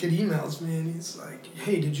know, the kid emails me and he's like,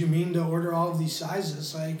 hey, did you mean to order all of these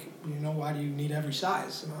sizes? Like, you know, why do you need every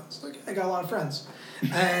size? And I was like, I got a lot of friends.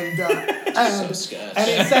 And and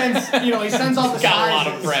he sends all the sizes. Got a lot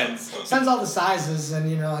of friends. Sends all the sizes, and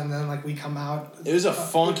you know, and then like we come out. It was a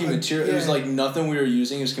funky material. Yeah. It was like nothing we were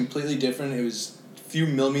using. It was completely different. It was a few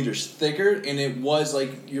millimeters thicker, and it was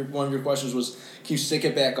like one of your questions was, can you stick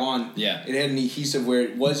it back on? Yeah. It had an adhesive where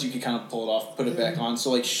it was you could kind of pull it off, put it back on. So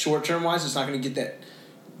like short term wise, it's not going to get that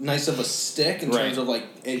nice of a stick in terms of like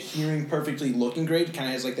adhering perfectly, looking great. It kind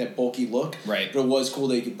of has like that bulky look. Right. But it was cool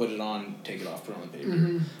that you could put it on, take it off, put it on the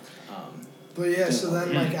paper. But yeah, so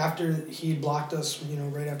then like after he blocked us, you know,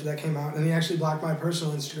 right after that came out, and he actually blocked my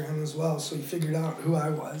personal Instagram as well, so he figured out who I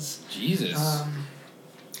was. Jesus.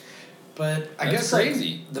 But I That's guess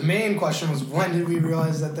crazy. like the main question was, when did we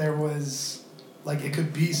realize that there was like it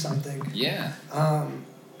could be something? Yeah.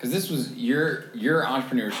 Because this was your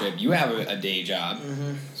entrepreneurship. You have a day job,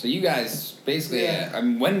 so you guys basically. Yeah. I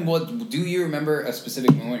mean, do you remember a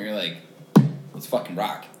specific moment you're like, let's fucking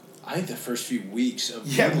rock? I think the first few weeks of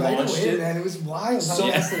Yeah, we right launched away, it. man. It was wild how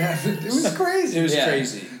So- fast it happened. It was crazy. It was Yeah.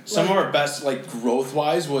 crazy. Some of our best, like,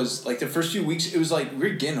 growth-wise was, like, the first few weeks, it was, like, we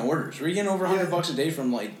were getting orders. We were getting over $100 a day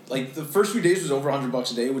from, like, the first few days was over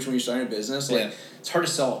 $100 a day, which when you're starting a business, like, it's hard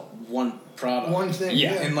to sell one product. One thing.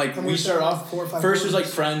 Yeah. And, like, And we started off, 4 or 5 first it was, like,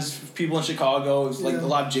 orders. friends, people in Chicago. It was, like, Yeah. a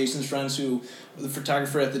lot of Jason's friends who, the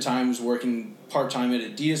photographer at the time was working part-time at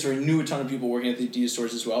Adidas, or he knew a ton of people working at the Adidas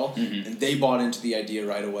stores as well, and they bought into the idea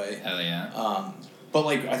right away. Hell yeah. But,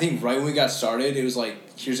 like, I think right when we got started, it was,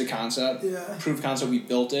 like, here's a concept, proof of concept, we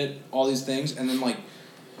built it, all these things, and then, like,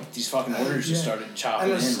 these fucking orders just started chopping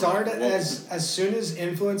in. And it started Like, as soon as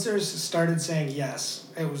influencers started saying yes,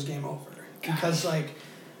 it was game over. Because, like,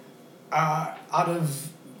 out of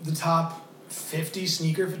the top 50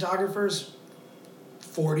 sneaker photographers,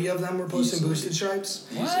 40 of them were posting Easily. boosted stripes.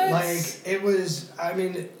 What? Like, it was, I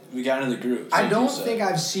mean, we got into the group. I don't think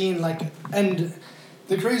I've seen, like, and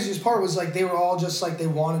the craziest part was, like, they were all just, like, they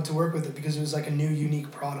wanted to work with it because it was, like, a new,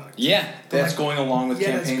 unique product. Yeah. That's going along with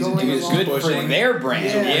Yeah, that's campaigns and going doing along. Good for pushing. their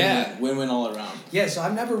brand. Yeah. Yeah. Win-win all around. Yeah, so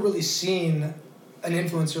I've never really seen an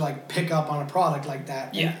influencer like pick up on a product like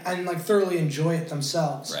that and like thoroughly enjoy it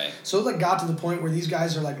themselves. Right. So it like got to the point where these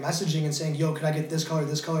guys are like messaging and saying, yo, could I get this color,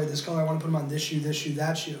 this color, this color? I want to put them on this shoe,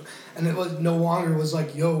 that shoe. And it was no longer was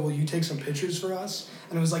like, yo, will you take some pictures for us?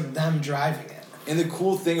 And it was like them driving it. And the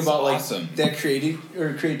cool thing about awesome. like that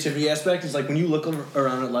creativity aspect is like when you look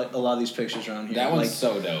around at like a lot of these pictures around here. That one's like,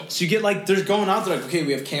 so dope. So you get like there's going out there like, okay,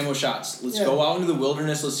 we have camo shots. Let's go out into the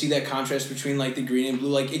wilderness. Let's see that contrast between like the green and blue.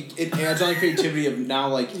 Like it adds on the creativity of now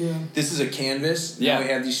like this is a canvas. Now we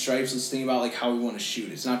have these stripes. Let's think about like how we want to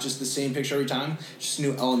shoot. It's not just the same picture every time. Just a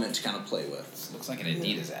new element to kind of play with. Looks like an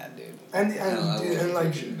Adidas ad, dude. And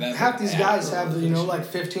like half these guys have, you know, like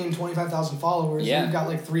 15, 25,000 followers. Yeah. And we've got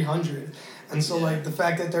like 300. And so like the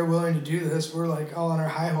fact that they're willing to do this, we're like all on our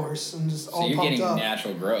high horse and just all So you're pumped getting up.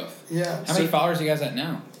 natural growth. Yeah. How many followers are you guys at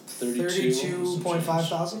now? 32.5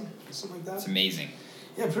 thousand, something like that. It's amazing.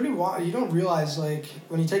 Yeah, pretty wild. You don't realize, like,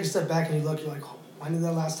 when you take a step back and you look, you're like, when did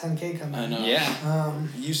that last 10K come in? I know. Yeah.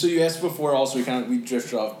 You asked before also we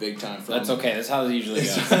drifted off big time from. That's okay. That's how it usually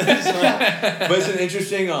goes. But it's an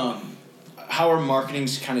interesting how our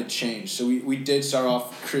marketing's kind of changed. So we did start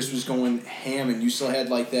off. Chris was going ham, and you still had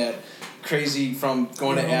like that crazy from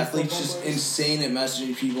going to athletes, just insane at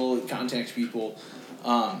messaging people, contacting people,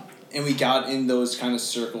 and we got in those kind of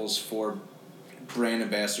circles for brand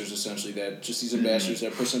ambassadors, essentially, that just these ambassadors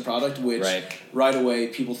that push the product, which right away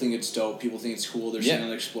people think it's dope, people think it's cool, they're seeing on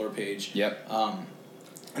the Explore page. Yep.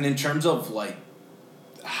 And in terms of like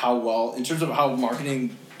how well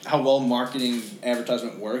marketing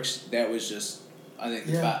advertisement works, that was just, I think,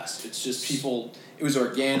 the best. It's just people, it was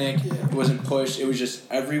organic, it wasn't pushed, it was just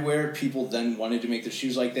everywhere. People then wanted to make their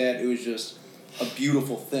shoes like that. It was just a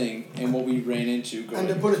beautiful thing, and what we ran into. And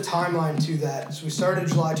to put a timeline to that, so we started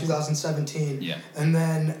July 2017, and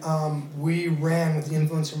then we ran with the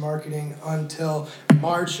influencer marketing until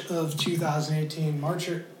March of 2018, March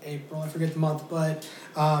or April, I forget the month, but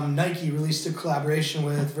Nike released a collaboration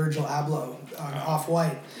with Virgil Abloh on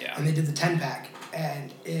Off-White, and they did the 10-pack,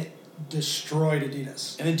 and it destroyed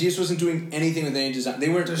Adidas. And Adidas wasn't doing anything with any design. They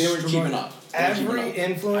weren't keeping up. Every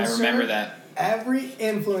influencer. I remember that. Every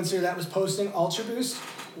influencer that was posting Ultra Boost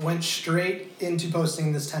went straight into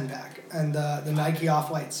posting this 10-pack and the Nike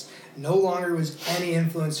Off-Whites. No longer was any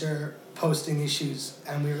influencer posting these shoes.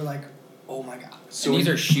 And we were like, oh my god. So these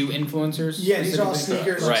are shoe influencers? Yeah, these are all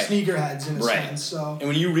sneakers, right. sneakerheads in a sense. So. And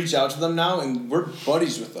when you reach out to them now, and we're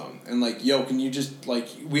buddies with them, and like, yo, can you just like,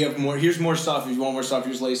 we have more. Here's more stuff. If you want more stuff,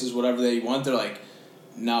 here's laces, whatever they want. They're like,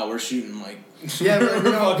 no, we're shooting like. Yeah, we're like,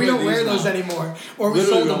 no, we don't wear those anymore, or we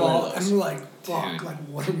Literally sold them all, those. and we're like, fuck, Dude. like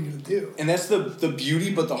what are we gonna do? And that's the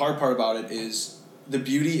beauty, but the hard part about it is. The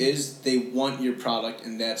beauty is they want your product,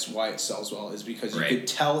 and that's why it sells well, is because you could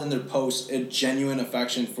tell in their posts a genuine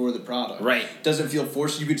affection for the product. Right. It doesn't feel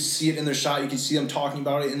forced. You could see it in their shot. You could see them talking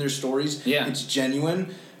about it in their stories. Yeah. It's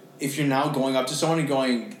genuine. If you're now going up to someone and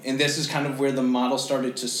going, and this is kind of where the model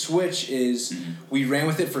started to switch, is we ran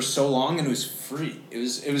with it for so long, and it was free. It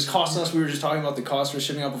was costing us, we were just talking about the cost for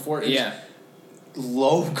shipping out before. It was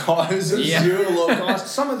low cost, zero to low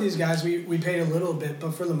cost. Some of these guys we paid a little bit,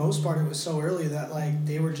 but for the most part it was so early that like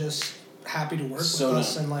they were just happy to work with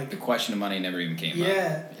us and like the question of money never even came up.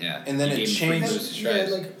 Yeah. And then you it gave them changed.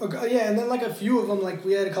 free and then like a few of them, like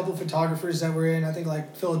we had a couple of photographers that were in I think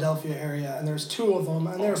like Philadelphia area, and there's two of them,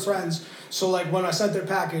 and they were friends. So like when I sent their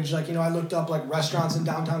package, like I looked up like restaurants in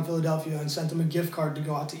downtown Philadelphia and sent them a gift card to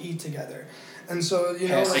go out to eat together. And so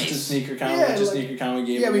passes like to SneakerCon, we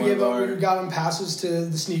gave we them got them passes to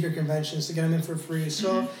the sneaker conventions to get them in for free.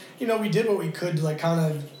 So we did what we could to like kind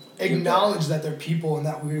of acknowledge that they're people and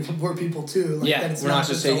that we're people too. Like, that it's we're not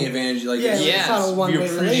just taking advantage. Like it's not a one-way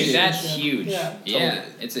relationship. That's huge. Yeah,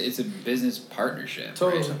 totally. It's a business partnership.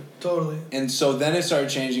 Totally. And so then it started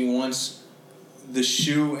changing once the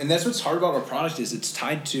shoe, and that's what's hard about our product is it's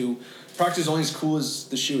tied to. Product is only as cool as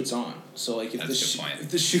the shoe it's on. So like if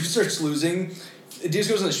the shoe starts losing, it just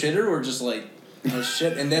goes in the shitter or just like oh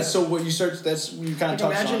shit. And that's so what you start. That's what you kind of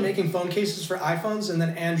touched on. Imagine making phone cases for iPhones and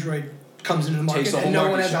then Android comes into the market the and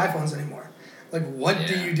no one has market iPhones anymore. Like what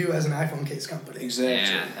do you do as an iPhone case company? Exactly.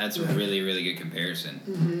 Yeah, that's a really really good comparison.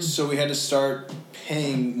 Mm-hmm. So we had to start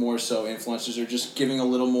paying more so influencers or just giving a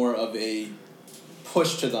little more of a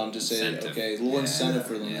push to them to say Incentive. okay, a little incentive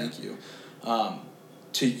for them. Thank you.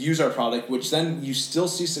 To use our product, which then you still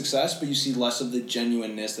see success, but you see less of the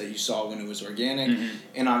genuineness that you saw when it was organic. Mm-hmm.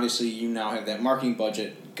 And obviously, you now have that marketing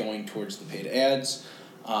budget going towards the paid ads.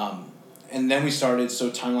 And then we started,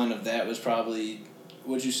 so timeline of that was probably,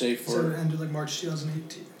 what'd you say for? So it ended like March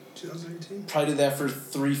 2018? Probably did that for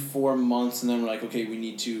 3-4 months, and then we're like, okay, we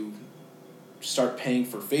need to start paying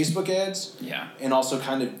for Facebook ads. Yeah. And also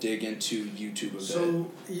kind of dig into YouTube a bit.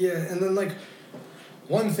 So, and then like,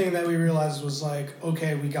 one thing that we realized was like,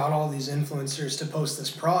 okay, we got all these influencers to post this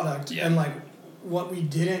product, and like what we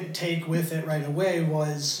didn't take with it right away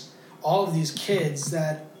was all of these kids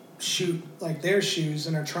that shoot like their shoes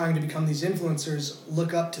and are trying to become these influencers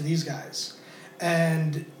look up to these guys.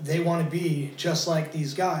 And they want to be just like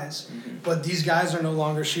these guys. Mm-hmm. But these guys are no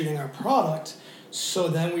longer shooting our product. So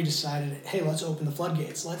then we decided, hey, let's open the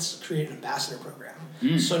floodgates. Let's create an ambassador program.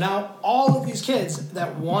 So now all of these kids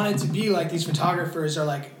that wanted to be like these photographers are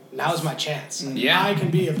like, now's my chance. I can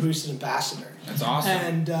be a boosted ambassador. That's awesome.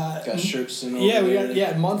 And got shirts in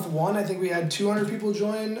month one, I think we had 200 people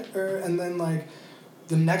join, and then like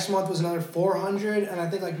the next month was another 400, and I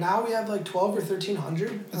think like now we have like 12 or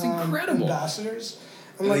 1300. That's incredible. Ambassadors.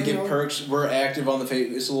 And like, they get perks. We're active on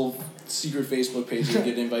it's a little secret Facebook page that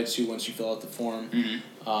you get invited to once you fill out the form.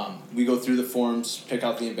 Mm-hmm. We go through the forms, pick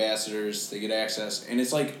out the ambassadors, they get access, and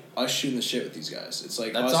it's like us shooting the shit with these guys. It's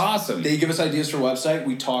like that's awesome. They give us ideas for a website,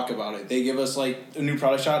 we talk about it. They give us like a new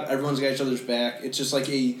product shot, everyone's got each other's back. It's just like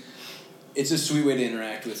it's a sweet way to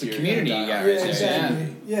interact with your community you got. Yeah,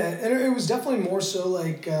 exactly. Yeah, and it was definitely more so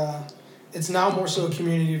like it's now more so a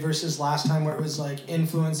community versus last time where it was like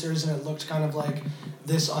influencers and it looked kind of like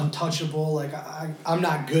this untouchable, like I'm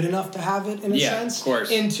not good enough to have it in a sense. Of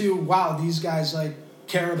course. Into wow, these guys like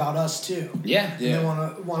care about us too. Yeah. And they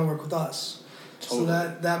want to work with us. Totally.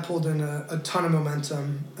 So that pulled in a ton of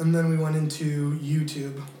momentum, and then we went into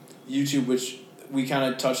YouTube. YouTube, which we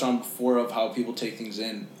kind of touched on before of how people take things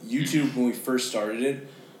in. YouTube, when we first started it,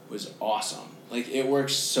 was awesome. Like, it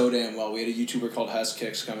works so damn well. We had a YouTuber called Hes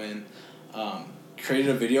Kicks come in, created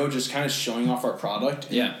a video just kind of showing off our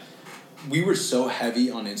product. Yeah. We were so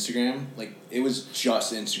heavy on Instagram. Like, it was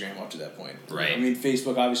just Instagram up to that point. Right. I mean,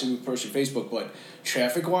 Facebook, obviously, we pushed Facebook, but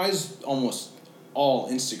traffic-wise, almost all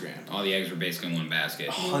Instagram. All the eggs were basically in one basket.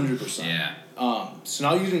 100%. Yeah. So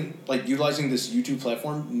now utilizing this YouTube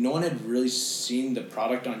platform, no one had really seen the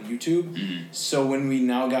product on YouTube. Mm-hmm. So when we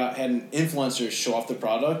now had an influencer show off the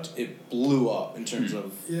product, it blew up in terms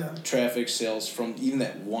of traffic, sales from even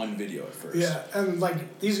that one video at first. Yeah, and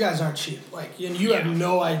like these guys aren't cheap. Like, and you have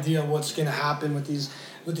no idea what's gonna happen with these.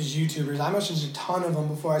 with these YouTubers. I messaged a ton of them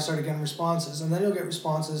before I started getting responses, and then you'll get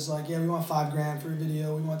responses like, yeah, we want $5,000 for a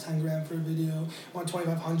video, we want $10,000 for a video, we want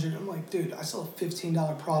 $2,500. I'm like, dude, I sell a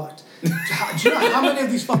 $15 product. Do you know how many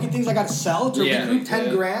of these fucking things I got to sell to recoup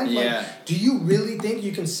 $10,000? Like, do you really think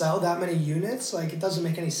you can sell that many units? Like, it doesn't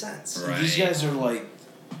make any sense. Right. These guys are like,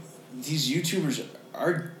 these YouTubers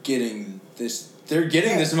are getting this. They're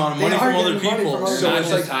getting this amount of money from other people. So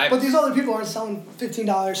it's like, but these other people aren't selling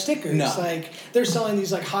 $15 stickers. No. Like, they're selling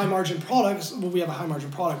these like high margin products. Well, we have a high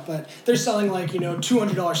margin product, but they're selling like,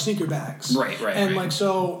 $200 sneaker bags. Right. And like,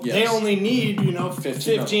 so they only need,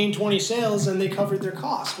 15, 20 sales, and they covered their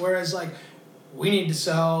cost. Whereas like, we need to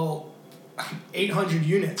sell 800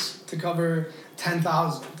 units to cover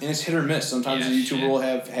 10,000. And it's hit or miss. Sometimes a YouTuber will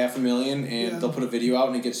have 500,000 and they'll put a video out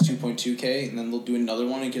and it gets 2.2K, and then they'll do another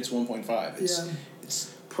one and it gets 1.5.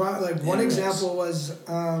 It's one example was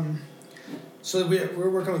so we're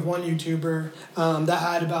working with one YouTuber that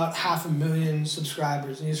had about 500,000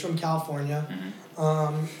 subscribers, and he's from California,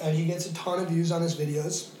 and he gets a ton of views on his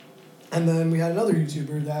videos. And then we had another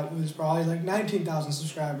YouTuber that was probably like 19,000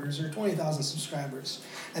 subscribers or 20,000 subscribers.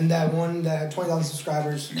 And that one that had 20,000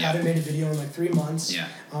 subscribers hadn't made a video in like 3 months.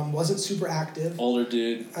 Wasn't super active. Older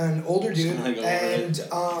dude. And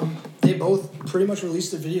they both pretty much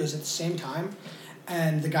released their videos at the same time.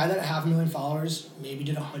 And the guy that had 500,000 followers maybe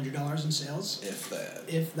did $100 in sales. If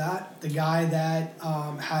that. The guy that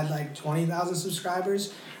had like 20,000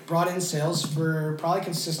 subscribers brought in sales for probably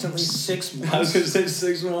consistently 6 months. I was going to say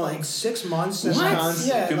 6 months. Like 6 months. What?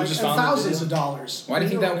 Yeah, like thousands of dollars. Why do you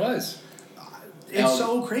think that was? It's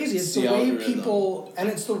so crazy. It's the way people, and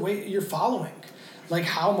it's the way you're following. Like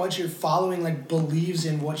how much your following like believes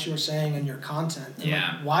in what you're saying and your content. And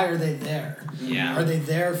like, why are they there? Are they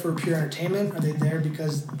there for pure entertainment? Are they there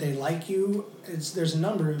because they like you? There's a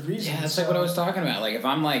number of reasons. Yeah, that's like what I was talking about. Like if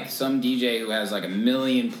I'm like some DJ who has like 1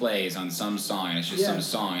 million plays on some song, and it's just some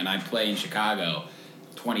song, and I play in Chicago,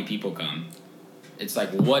 20 people come. It's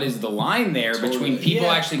like, what is the line there between people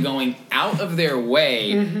actually going out of their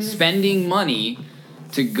way, spending money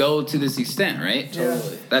to go to this extent, right?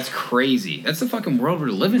 Totally. That's crazy. That's the fucking world we're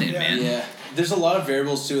living in, man. Yeah. There's a lot of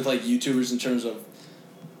variables, too, with, like, YouTubers in terms of,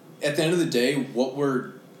 at the end of the day, what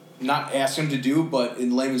we're not asking them to do, but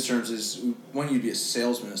in layman's terms is we want you to be a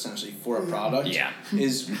salesman, essentially, for a product.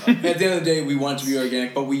 Is, at the end of the day, we want it to be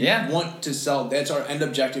organic, but we want to sell. That's our end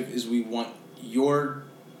objective, is we want your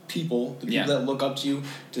people, the people that look up to you,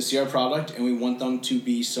 to see our product, and we want them to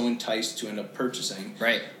be so enticed to end up purchasing.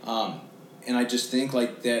 Right. And I just think,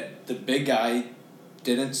 like, that the big guy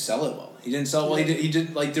didn't sell it well. He didn't sell it well. He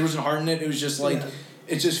did like, there wasn't heart in it. It was just, like,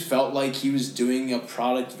 it just felt like he was doing a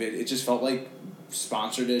product video. It just felt like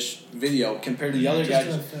sponsored-ish video compared to the other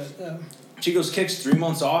guys. Chico's Kicks, 3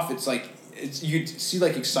 months off. It's, like, you see,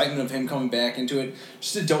 like, excitement of him coming back into it.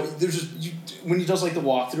 When he does, like, the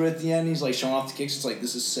walkthrough at the end, he's, like, showing off the kicks. It's like,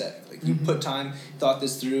 this is sick. Like, you put time, thought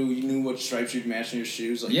this through. You knew what stripes you'd match in your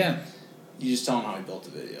shoes. Like, you just tell him how he built the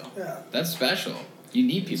video. Yeah. That's special. You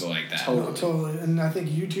need people like that. Totally. And I think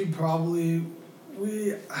YouTube probably,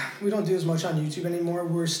 we don't do as much on YouTube anymore.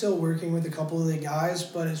 We're still working with a couple of the guys,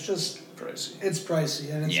 but it's just pricey. It's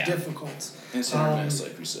pricey and it's difficult. And it's hit or miss,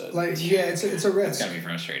 like we said. Like, it's a risk. It's gotta be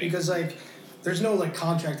frustrating. Because, like, there's no, like,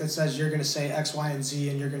 contract that says you're going to say X, Y, and Z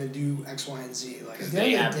and you're going to do X, Y, and Z. Like,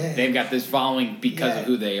 they've got this following because of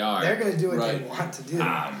who they are. They're going to do what they want to do.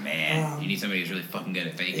 Oh, man. You need somebody who's really fucking good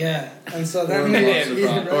at faking it. Yeah. And so that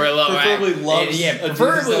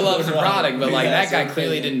preferably loves the product, but, like, that guy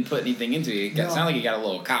clearly didn't put anything into it. It sounded like he got a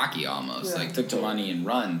little cocky almost. Like, took the money and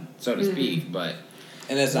run, so to speak, but...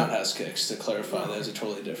 And that's not House Kicks, to clarify. That is a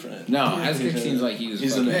totally different... No, House Kicks seems like he was...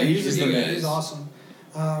 He's the man. He's awesome.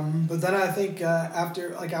 But then I think after,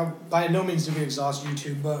 like, by no means did we exhaust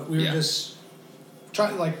YouTube, but we were just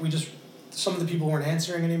trying, like, some of the people weren't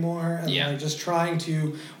answering anymore, and like, just trying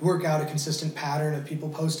to work out a consistent pattern of people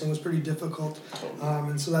posting was pretty difficult.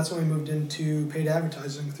 And so that's when we moved into paid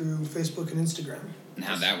advertising through Facebook and Instagram. And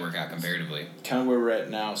how'd that work out comparatively? Kind of where we're at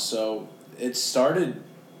now. So it started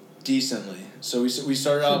decently. So we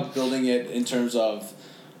started out building it in terms of...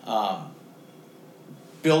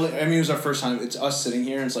 building. I mean, it was our first time. It's us sitting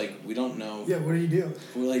here, and it's like we don't know. Yeah, what do you do?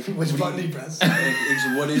 We're like, which button do you press? Like,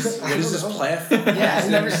 what is this platform?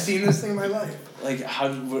 I've never seen this thing in my life. Like, how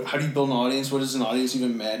do you build an audience? What does an audience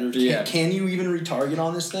even matter? Can you even retarget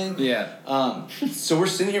on this thing? Yeah. So we're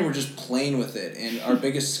sitting here, we're just playing with it, and our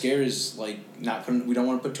biggest scare is like we don't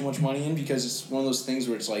want to put too much money in because it's one of those things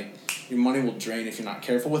where it's like your money will drain if you're not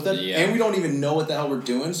careful with it, and we don't even know what the hell we're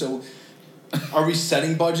doing. So Are we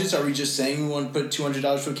setting budgets? Are we just saying we want to put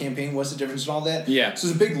 $200 to a campaign? What's the difference in all that? Yeah. So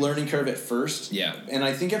it's a big learning curve at first. Yeah. And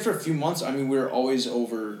I think after a few months, I mean, we were always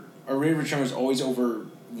over, our rate of return was always over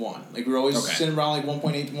 1. Like, we were always sitting around like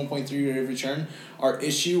 1.8 to 1.3 rate of return. Our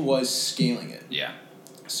issue was scaling it. Yeah.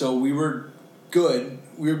 So we were good.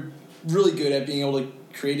 We were really good at being able to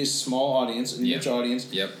create a small audience, a niche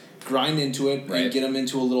audience. Yep. Grind into it Right. and get them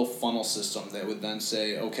into a little funnel system that would then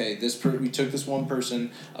say, okay, we took this one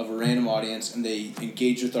person of a random audience and they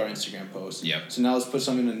engaged with our Instagram post. Yep. So now let's put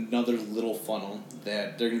them in another little funnel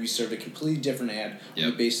that they're going to be served a completely different ad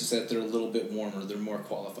on the basis that they're a little bit warmer, they're more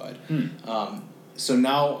qualified. So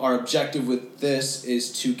now our objective with this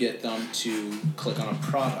is to get them to click on a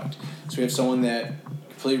product. So we have someone that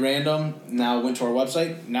completely random now went to our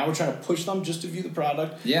website. Now we're trying to push them just to view the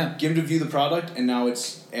product. Yeah. Give them to view the product, and now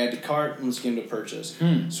it's add to cart and let's get them to purchase.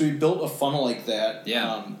 So we built a funnel like that,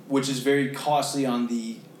 which is very costly on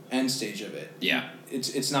the end stage of it. Yeah.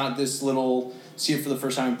 It's not this little see it for the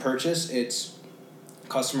first time and purchase. It's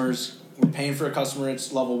customers. We're paying for a customer.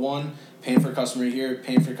 It's level 1. Paying for a customer here.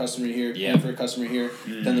 Paying for a customer here. Paying for a customer here.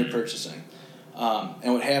 Then they're purchasing.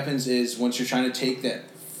 And what happens is once you're trying to take that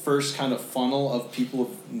first kind of funnel of people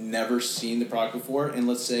who've never seen the product before, and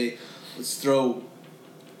let's throw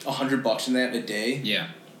 $100 in that a day. Yeah.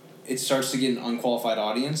 It starts to get an unqualified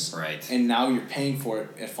audience. Right. And now you're paying for it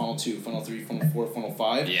at funnel 2, funnel 3, funnel 4, funnel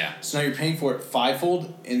 5. Yeah. So now you're paying for it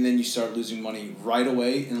fivefold, and then you start losing money right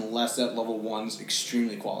away unless that level 1's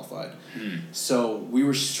extremely qualified. So we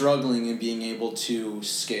were struggling in being able to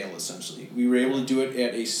scale, essentially. We were able to do it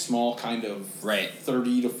at a small kind of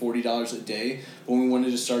 $30 to $40 a day. But when we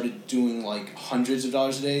wanted to start doing like hundreds of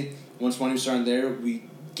dollars a day, once money was starting there,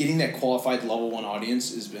 getting that qualified level 1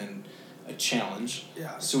 audience has been a challenge.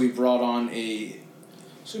 Yeah. So we brought on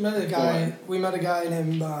So we met a guy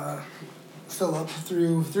named Philip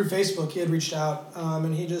through Facebook. He had reached out,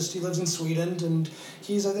 and he lives in Sweden, and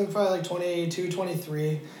he's I think probably like 22,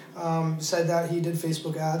 23. Said that he did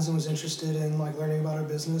Facebook ads and was interested in like learning about our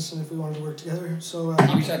business and if we wanted to work together. So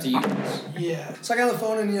he reached out to you. Yeah. So I got on the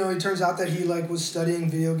phone, and it turns out that he like was studying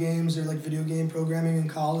video games or like video game programming in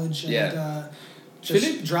college, and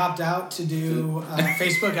just dropped out to do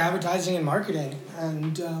Facebook advertising and marketing,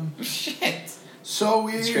 and so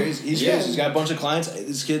it's crazy. He's crazy. He's got a bunch of clients.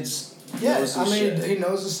 This kid's knows his shit. He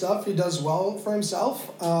knows his stuff. He does well for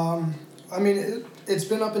himself. It's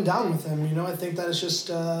been up and down with him. I think that it's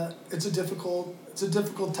just it's a difficult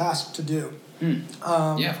task to do.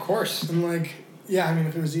 Yeah, of course. And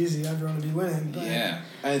if it was easy, everyone would be winning. But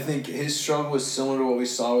I think his struggle was similar to what we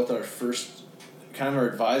saw with our first. Kind of our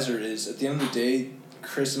advisor is at the end of the day,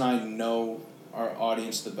 Chris and I know our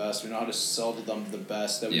audience the best. We know how to sell to them the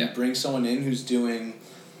best. That we bring someone in who's doing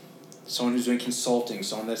consulting,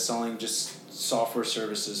 someone that's selling just software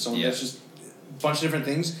services, someone that's just a bunch of different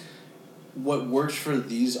things. What works for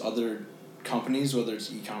these other companies, whether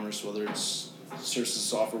it's e-commerce, whether it's services,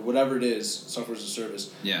 software, whatever it is, software as a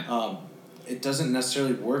service. It doesn't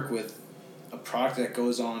necessarily work with a product that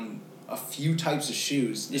goes on a few types of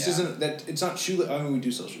shoes. This isn't that. It's not shoe. We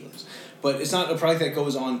do sell shoelaces, but it's not a product that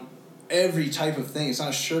goes on every type of thing. It's not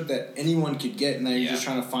a shirt that anyone could get, and then you're just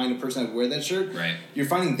trying to find a person that would wear that shirt. Right. You're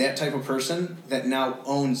finding that type of person that now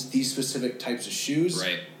owns these specific types of shoes.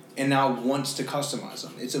 Right. And now wants to customize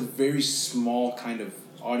them. It's a very small kind of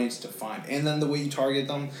audience to find, and then the way you target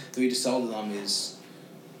them, the way you sell to them is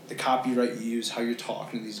the copyright you use, how you're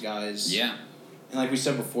talking to these guys. Yeah. And like we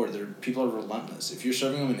said before, people are relentless. If you're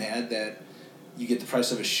serving them an ad that you get the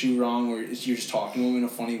price of a shoe wrong, or you're just talking to them in a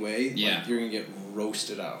funny way, you're going to get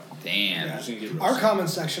roasted out. Damn. Our comment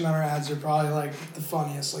section on our ads are probably like the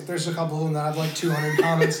funniest. Like there's a couple of them that have like 200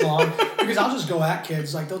 comments long because I'll just go at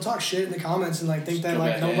kids. Like they'll talk shit in the comments and like think that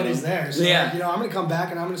like nobody's there. So like, I'm going to come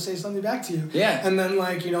back and I'm going to say something back to you. Yeah. And then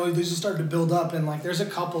like, these just start to build up, and like there's a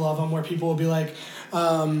couple of them where people will be like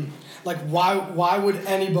why would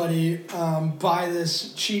anybody buy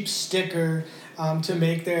this cheap sticker to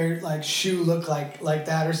make their like shoe look like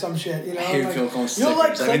that or some shit, I hate like, Phil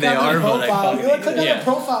stickers. Click on their profile. Click on their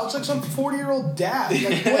profile. It's like some 40-year-old dad.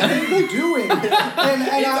 Like, what are you doing? And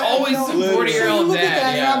it's always some 40-year-old look dad. At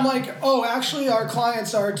that, and I'm like, oh, actually, our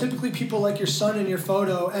clients are typically people like your son in your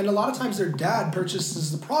photo, and a lot of times their dad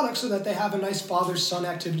purchases the product so that they have a nice father-son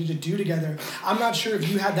activity to do together. I'm not sure if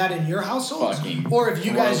you had that in your household, or if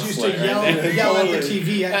you guys used to yell at the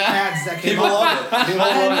TV at ads that came up.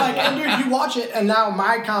 And dude, you watch it. And now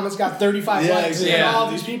my comments got 35 likes, and all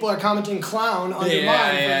these people are commenting clown under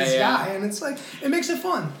mine for this guy, and it's like it makes it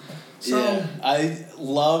fun. So I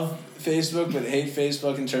love Facebook, but hate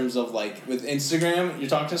Facebook in terms of like with Instagram, you're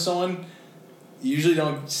talking to someone, You usually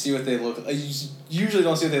don't see what they look like. You usually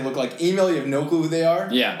don't see what they look like. Email, you have no clue who they are.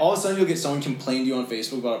 Yeah. All of a sudden, you'll get someone complain to you on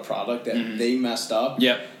Facebook about a product that they messed up.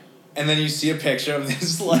 Yep. And then you see a picture of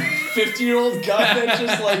this, like, 50-year-old guy that's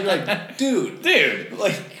just, like, you're like, dude.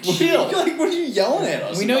 Like, chill. What are you yelling at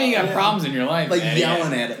us We know you about? got problems in your life, Like, man.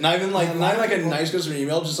 yelling at it. Not even, like, a people- nice customer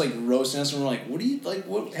email, just, like, roasting us. And we're like, what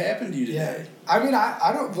happened to you Yeah. today? I mean,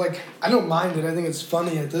 I don't, like, I don't mind it. I think it's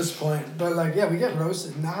funny at this point. But, like, yeah, we get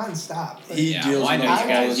roasted nonstop. Like, He deals I with know all you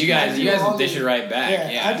guys. this You guys all will dish the- it right back.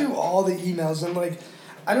 Yeah. I do all the emails. And, like,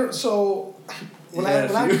 I don't, so... When I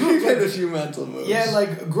You've had a few mental moves. Yeah,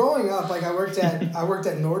 like growing up, like I worked at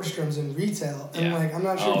Nordstrom's in retail, and like I'm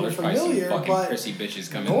not sure if you're there's probably some familiar, fucking but prissy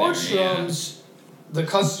bitches coming there. Yeah. Nordstrom's, the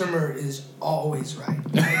customer is always right.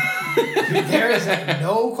 Like, there is like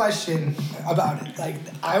no question about it. Like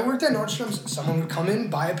I worked at Nordstrom's, someone would come in,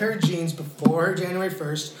 buy a pair of jeans before January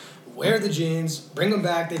 1st, wear the jeans, bring them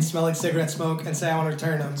back, they'd smell like cigarette smoke, and say I want to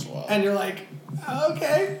return them, and you're like,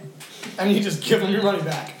 okay, and you just give them your money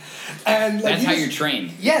back. And like, That's how you're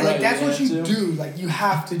trained. Yeah, like Right, that's what yeah, you too. do. Like you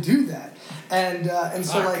have to do that. And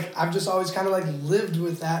so Fuck. like I've just always kind of like lived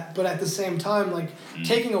with that, but at the same time, like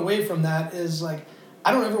taking away from that is like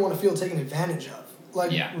I don't ever want to feel taken advantage of.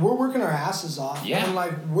 Like we're working our asses off, and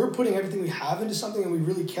like we're putting everything we have into something, and we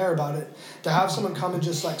really care about it. To have someone come and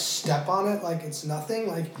just like step on it like it's nothing,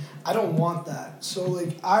 like I don't want that. So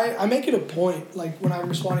like I make it a point, like when I'm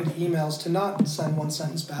responding to emails, to not send one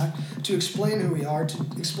sentence back, to explain who we are, to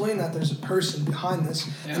explain that there's a person behind this,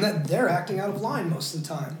 and that they're acting out of line most of the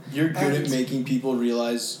time. You're good at making people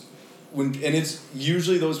realize and it's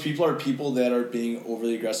usually those people are people that are being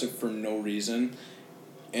overly aggressive for no reason,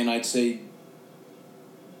 and I'd say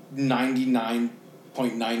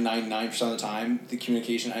 99.999% of the time the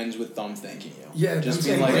communication ends with them thanking you. Yeah, just them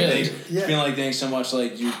being like, saying just being like, thanks so much,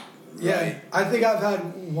 like you. Yeah, right. I think I've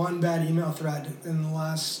had one bad email thread in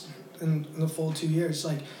the full 2 years.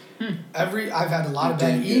 Like I've had a lot of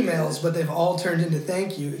bad emails, but they've all turned into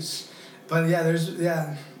thank yous. But yeah, there's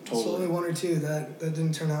it's only one or two that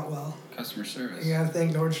didn't turn out well. Customer service. You gotta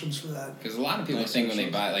thank Nordstrom's for that. Because a lot of people think when they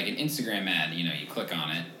buy like an Instagram ad, you click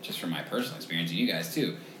on it, just from my personal experience, and you guys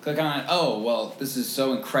too, click on it, oh, well, this is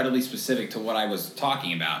so incredibly specific to what I was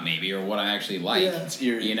talking about maybe, or what I actually like, It's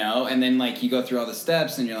eerie. and then like you go through all the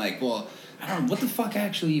steps and you're like, well, I don't know, what the fuck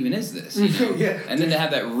actually even is this, Yeah. And then to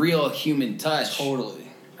have that real human touch.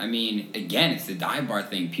 Totally. I mean, again, it's the dive bar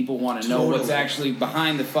thing. People want to know what's actually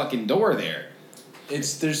behind the fucking door there.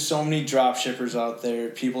 There's so many drop shippers out there,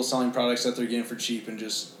 people selling products that they're getting for cheap and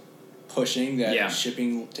just pushing that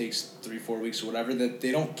shipping takes 3-4 weeks or whatever, that they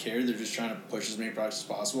don't care. They're just trying to push as many products as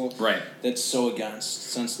possible. Right. That's so against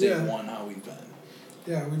since day one how we've been.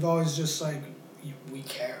 Yeah, we've always just like we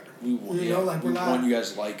care. We like we're not. Want you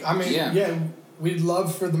guys like us. I mean, we'd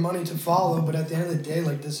love for the money to follow, but at the end of the day,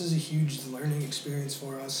 like this is a huge learning experience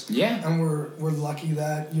for us. Yeah. And we're lucky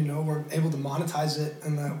that we're able to monetize it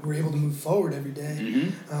and that we're able to move forward every day.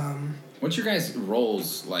 Mm-hmm. What's your guys'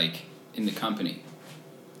 roles like in the company?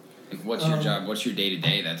 Like, what's your job? What's your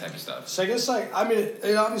day-to-day? That type of stuff. So I guess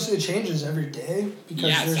it obviously changes every day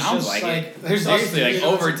because there's sounds just like it. There's seriously us,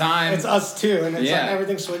 like overtime. It's us too, and it's like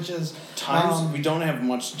everything switches. Times we don't have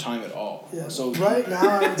much time at all. Yeah. So right now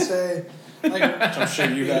I would say. Like, I'm sure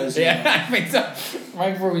you guys. I think so.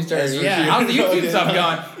 Right before we started. How's the YouTube YouTube stuff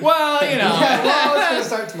going? Well, Yeah, well, it's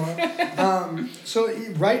gonna start tomorrow. So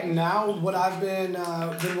right now, what I've been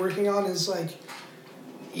working on is like,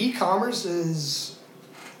 e-commerce is.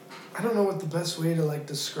 I don't know what the best way to like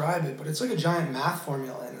describe it, but it's like a giant math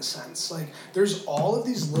formula in a sense. Like there's all of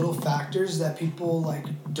these little factors that people like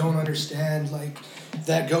don't understand, like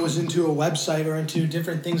that goes into a website or into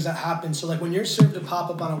different things that happen. So like when you're served a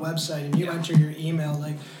pop-up on a website and you enter your email,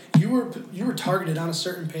 like you were targeted on a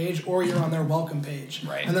certain page or you're on their welcome page.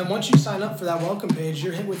 Right. And then once you sign up for that welcome page,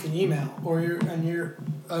 you're hit with an email or you're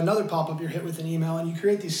another pop-up, you're hit with an email, and you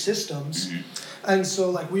create these systems. Mm-hmm. And so,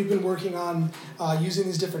 like, we've been working on using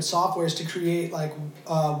these different softwares to create, like,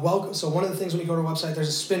 welcome. So one of the things when you go to a website, there's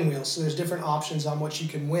a spin wheel. So there's different options on what you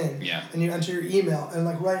can win. Yeah. And you enter your email. And,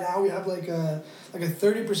 like, right now we have, like a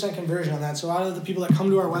 30% conversion on that. So out of the people that come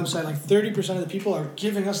to our website, like, 30% of the people are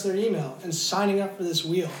giving us their email and signing up for this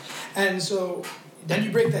wheel. And so then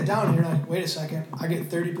you break that down and you're like, wait a second, I get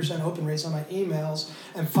 30% open rates on my emails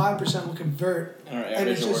and 5% will convert. And our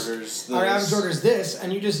average order is this,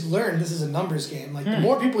 and you just learn this is a numbers game. Like the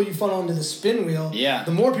more people you funnel into the spin wheel,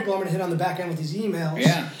 the more people I'm going to hit on the back end with these emails.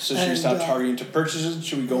 Yeah. So should we stop targeting to purchases?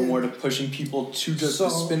 Should we go more to pushing people to just the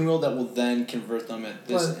spin wheel that will then convert them at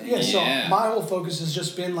this? So my whole focus has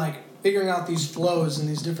just been like figuring out these flows and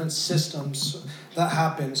these different systems that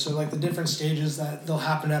happen. So like the different stages that they'll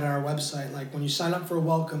happen at our website. Like when you sign up for a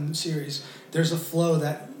welcome series, there's a flow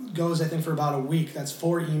that goes, I think, for about a week. That's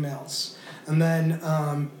 4 emails. And then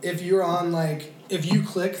if you're on if you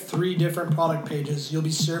click 3 different product pages, you'll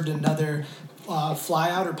be served another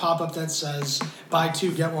flyout or pop-up that says buy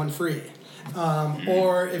 2, get 1 free.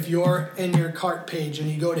 Or if you're in your cart page and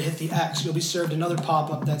you go to hit the X, you'll be served another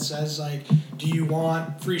pop-up that says do you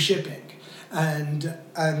want free shipping? And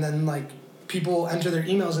then people enter their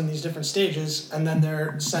emails in these different stages, and then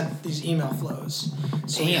they're sent these email flows.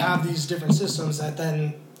 So we have these different systems that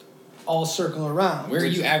then all circle around. Where are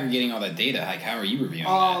you aggregating all that data? How are you reviewing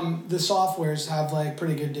that? The softwares have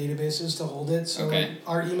pretty good databases to hold it. So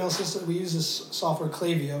our email system, we use this software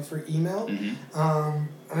Klaviyo for email. And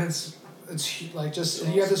it's you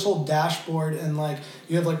have this whole dashboard, and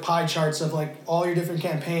you have pie charts of all your different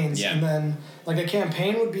campaigns, and then a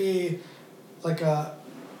campaign would be a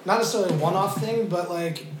not necessarily a one-off thing, but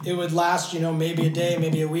it would last maybe a day,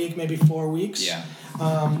 maybe a week, maybe 4 weeks.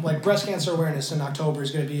 Breast cancer awareness in October is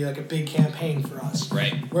going to be a big campaign for us.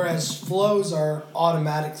 Right. Whereas flows are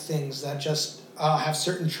automatic things that just have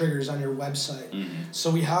certain triggers on your website. So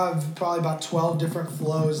we have probably about 12 different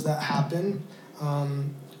flows that happen.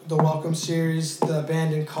 The welcome series, the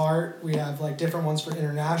abandoned cart. We have different ones for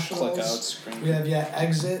internationals. Clickouts. We have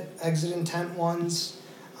exit intent ones.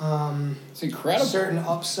 It's incredible. Certain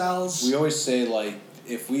upsells. We always say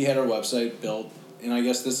if we had our website built, and I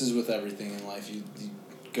guess this is with everything in life, you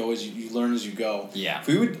go as you learn as you go. Yeah. If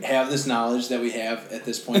we would have this knowledge that we have at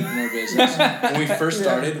this point in our business when we first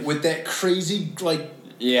started with that crazy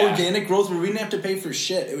organic growth where we didn't have to pay for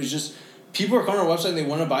shit. It was just people are coming to our website and they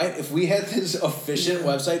want to buy it. If we had this efficient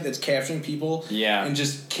website that's capturing people and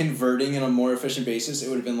just converting in a more efficient basis, it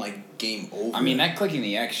would have been game over. I mean, that clicking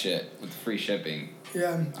the X shit with free shipping.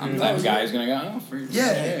 Yeah. I'm that guy who's going to go, free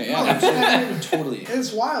totally.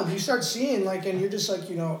 It's wild. You start seeing, and you're just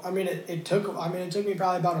it took me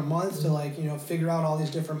probably about a month to, figure out all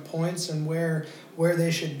these different points and where they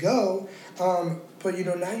should go. But,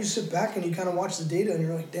 now you sit back and you kind of watch the data and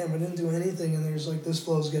you're like, damn, I didn't do anything. And there's this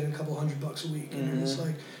flow's getting a couple $100 a week. And you're just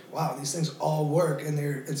wow, these things all work. And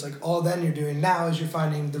it's all then you're doing now is you're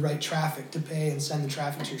finding the right traffic to pay and send the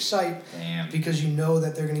traffic to your site. Damn. Because you know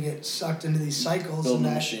that they're going to get sucked into these cycles Build and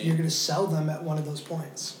that machine. you're going to sell them at one of those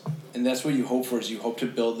points. And that's what you hope for, is you hope to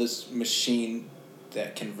build this machine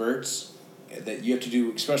that converts, that you have to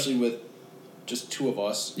do, especially with just 2 of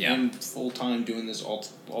us and full-time doing this all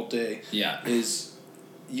day, is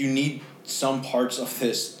you need some parts of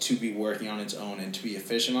this to be working on its own and to be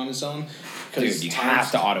efficient on its own. Dude, you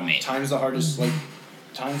have to automate. Time's the hardest,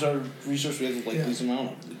 time's our resource we have to least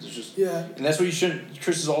amount of. It's just, and that's what you shouldn't.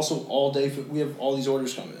 Chris is also all day, we have all these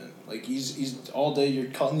orders coming in. He's all day,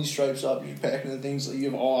 you're cutting these stripes up, you're packing the things, you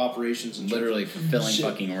have all operations. And literally fulfilling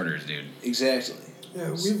fucking orders, dude. Exactly.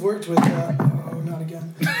 Yeah, we've worked with, not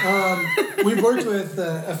again. We've worked with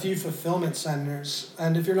a few fulfillment centers,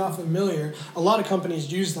 and if you're not familiar, a lot of companies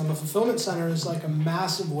use them. A fulfillment center is a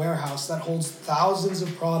massive warehouse that holds thousands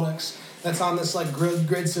of products that's on this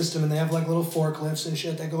grid system, and they have little forklifts and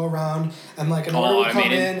shit that go around, and an order will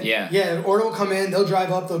come in. An order will come in, they'll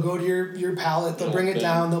drive up, they'll go to your pallet, they'll bring it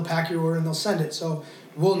down, they'll pack your order, and they'll send it. So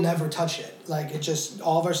we'll never touch it. It just,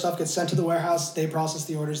 all of our stuff gets sent to the warehouse, they process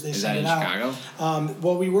the orders, they send it out. Is that in Chicago?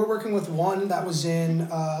 Well, we were working with one that was in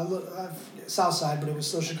South Side, but it was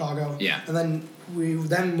still Chicago. Yeah. And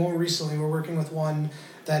then more recently we're working with one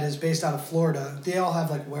that is based out of Florida. They all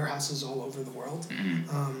have warehouses all over the world.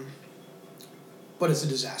 But it's a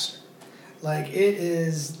disaster. It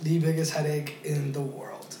is the biggest headache in the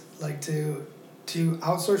world. To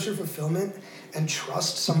outsource your fulfillment and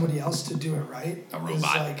trust somebody else to do it right is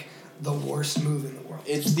the worst move in the world.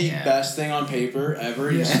 It's the best thing on paper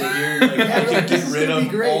ever. You sit here, you can get rid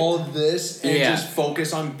of all of this and just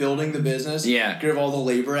focus on building the business. Yeah. Get rid of all the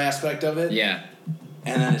labor aspect of it. Yeah.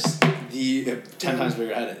 And then it's the 10 times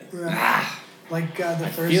bigger headache. Right. The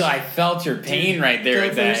first. I felt your pain right there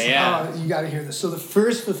with that. Yeah. You got to hear this. So the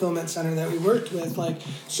first fulfillment center that we worked with,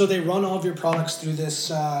 so they run all of your products through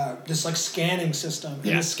this scanning system,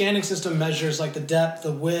 and the scanning system measures the depth,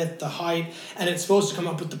 the width, the height, and it's supposed to come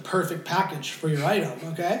up with the perfect package for your item.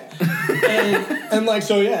 Okay. and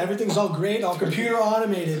everything's all great, all computer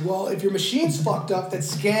automated. Well, if your machine's fucked up, that's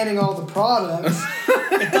scanning all the products,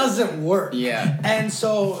 it doesn't work. Yeah. And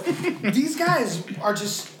so these guys are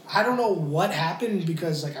just. I don't know what happened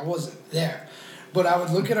because I wasn't there, but I would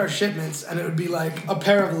look at our shipments and it would be a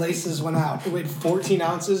pair of laces went out. It weighed 14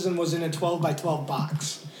 ounces and was in a 12 by 12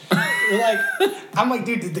 box. We're like, I'm like,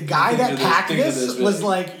 dude, did the guy that packed this was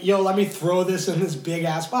like, yo, let me throw this in this big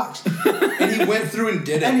ass box. And he went through and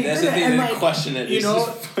did it. And That's the thing. He didn't like, question it. You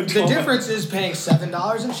know, the difference is paying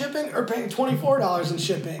 $7 in shipping or paying $24 in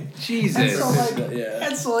shipping. Jesus. And so like, Yeah.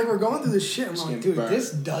 and so like we're going through this shit. I'm like, dude, burnt.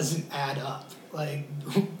 this doesn't add up. Like,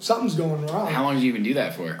 something's going wrong. How long did you even do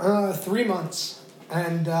that for? 3 months.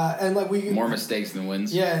 And like we More mistakes than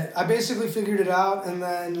wins. Yeah, I basically figured it out, and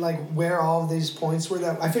then like where all of these points were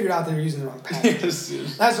that I figured out they were using the wrong package.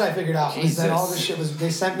 That's what I figured out. Was that all this shit was? They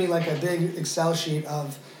sent me like a big Excel sheet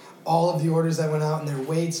of all of the orders that went out and their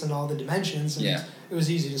weights and all the dimensions. And it was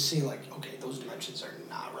easy to see like, okay, those dimensions are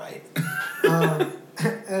not right.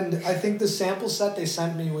 And I think the sample set they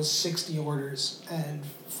sent me was 60 orders, and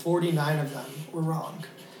 49 of them were wrong.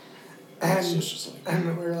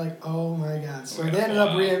 And we were like, oh my god! So they ended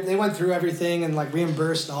up they went through everything and like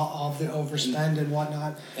reimbursed all of the overspend and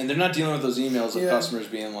whatnot. And they're not dealing with those emails of customers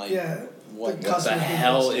being like, what the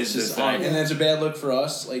hell is this thing? And that's a bad look for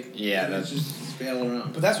us. Like, that's just bad all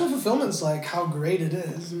around. But that's what fulfillment's like. How great it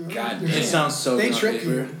is. God, it sounds so. They trick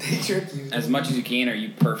you. They trick you. As much as you can, are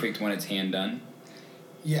you perfect when it's hand done?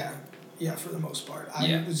 Yeah, for the most part,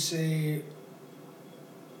 I would say.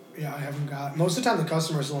 Yeah, I haven't got... Most of the time, the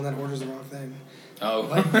customer is the one that orders the wrong thing. Oh.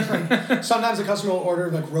 Like, sometimes the customer will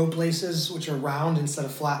order, like, rope laces, which are round instead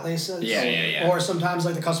of flat laces. Yeah. Or sometimes,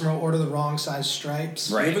 like, the customer will order the wrong size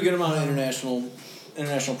stripes. Right. We have a good amount of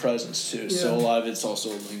international presence, too. Yeah. So a lot of it's also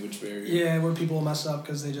a language barrier. Yeah, where people will mess up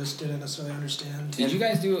because they just didn't necessarily understand. Did you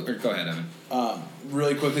guys do... Or go ahead, Evan.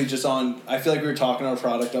 Really quickly, just on... I feel like we were talking our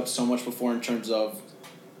product up so much before in terms of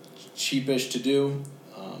cheapish to do.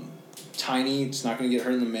 Tiny, it's not going to get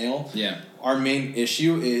hurt in the mail. Yeah. Our main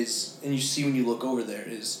issue is, and you see when you look over there,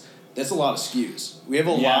 is that's a lot of SKUs. We have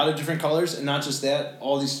a lot of different colors, and not just that,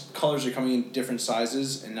 all these colors are coming in different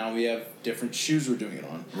sizes, and now we have different shoes we're doing it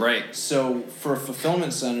on. Right. So for a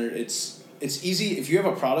fulfillment center, it's easy. If you have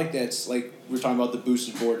a product that's like, we were talking about the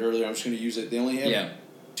boosted board earlier, I'm just going to use it. They only have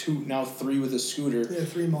 2, now 3 with a scooter. Yeah,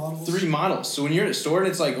 3 models. 3 models. So when you're at a store and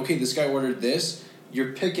it's like, okay, this guy ordered this,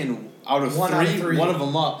 you're picking out of one of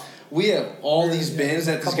them up. We have all these bins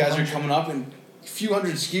that these guys are coming up and a few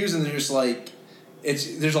hundred SKUs, and they're just like,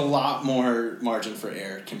 there's a lot more margin for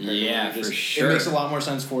error compared to for sure. It makes a lot more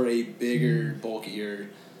sense for a bigger, bulkier,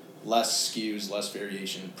 less SKUs, less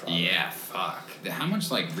variation product. Yeah, fuck. How much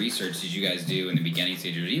like research did you guys do in the beginning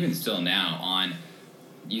stages, or even still now, on?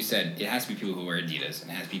 You said it has to be people who wear Adidas, and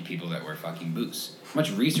it has to be people that wear fucking Boost. How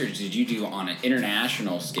much research did you do on an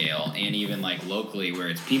international scale, and even like locally, where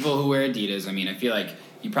it's people who wear Adidas? I mean, I feel like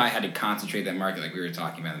you probably had to concentrate that market like we were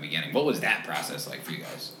talking about in the beginning. What was that process like for you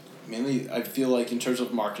guys? Mainly, I feel like in terms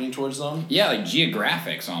of marketing towards them. Yeah, like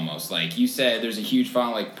geographics almost. Like you said, there's a huge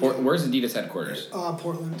following. Like, where's Adidas headquarters?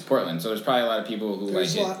 Portland. Portland. So there's probably a lot of people who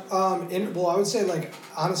there's like it. I would say, like,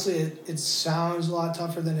 honestly, it sounds a lot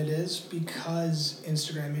tougher than it is because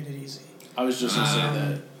Instagram made it easy. I was just going to say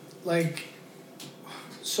that. Like...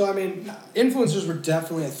 So, I mean, influencers were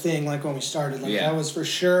definitely a thing, like, when we started. Like, that was for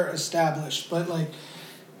sure established. But, like,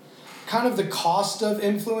 kind of the cost of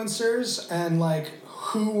influencers and, like,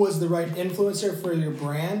 who was the right influencer for your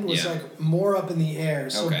brand was, like, more up in the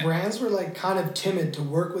air. So brands were, like, kind of timid to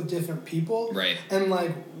work with different people. Right. And,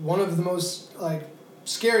 like, one of the most, like,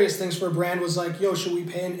 scariest things for a brand was like, yo, should we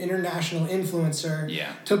pay an international influencer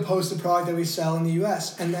to post a product that we sell in the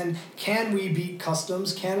US? And then can we beat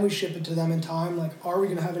customs? Can we ship it to them in time? Like, are we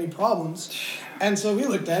going to have any problems? And so we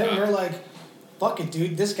looked at it and we're like, fuck it,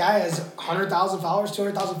 dude. This guy has 100,000 followers,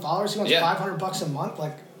 200,000 followers. He wants $500 a month.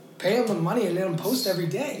 Like, pay him the money and let him post every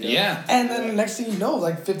day. Yeah. And then the next thing you know,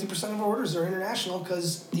 like 50% of our orders are international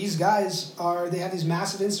because these guys they have these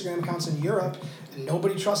massive Instagram accounts in Europe and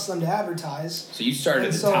nobody trusts them to advertise. So you started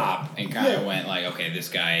at the top and kind of went like, okay, this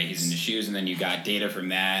guy, he's into shoes, and then you got data from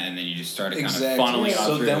that, and then you just started kind of funneling out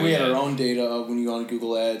through. So then we had our own data of when you go on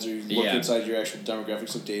Google Ads or you look inside your actual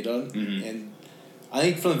demographics of data. Mm-hmm. And I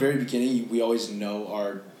think from the very beginning, we always know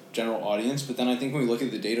our general audience, but then I think when we look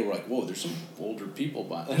at the data, we're like, whoa, there's some older people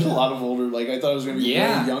buying. There's a lot of older, like I thought it was going to be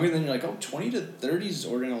younger, then you're like, oh, 20 to 30s is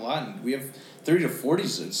ordering a lot, and we have 30 to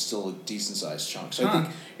 40s, it's still a decent sized chunk. So I think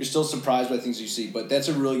you're still surprised by things you see, but that's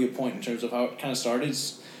a really good point in terms of how it kind of started.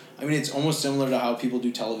 It's almost similar to how people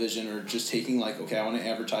do television or just taking like, okay, I want to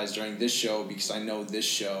advertise during this show because I know this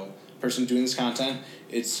show, person doing this content,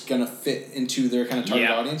 it's going to fit into their kind of target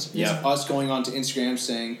audience. It's us going on to Instagram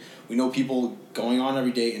saying, we know people going on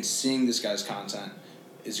every day and seeing this guy's content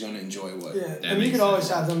is going to enjoy what. Yeah, and you could always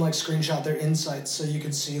have them like screenshot their insights so you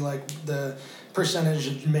could see like the percentage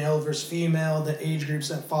of male versus female, the age groups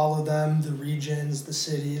that follow them, the regions, the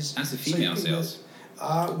cities. That's the female sales.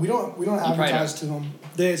 We don't advertise to them.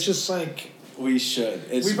 It's just like We should.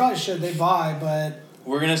 we probably should. They buy, but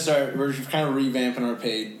We're kind of revamping our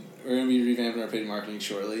paid. We're gonna be revamping our paid marketing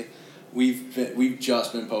shortly. We've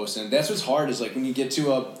just been posting. That's what's hard is like when you get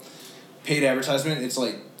to a paid advertisement, it's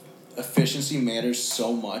like efficiency matters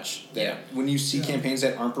so much that when you see campaigns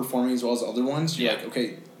that aren't performing as well as other ones, you're like,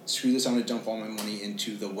 okay, screw this. I'm gonna dump all my money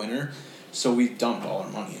into the winner. So we dumped all our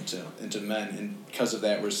money into men, and because of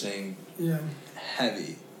that, we're saying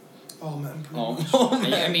heavy. All men. All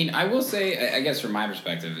men. I mean, I will say, I guess from my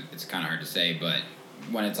perspective, it's kind of hard to say, but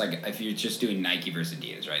when it's like, if you're just doing Nike versus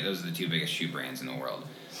Adidas, right? Those are the two biggest shoe brands in the world.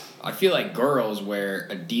 I feel like girls wear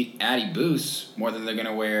Adi Boosts more than they're going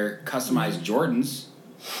to wear customized Jordans.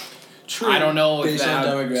 True. I don't know if Based that...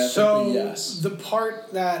 on demographic, So yes. the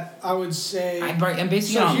part that I would say... I'm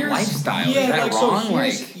basing it on lifestyle. Yeah, Is that like,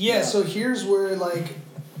 wrong? So here's where, like,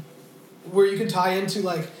 where you can tie into,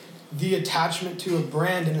 like, the attachment to a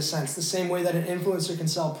brand in a sense, the same way that an influencer can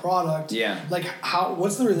sell product. Yeah. Like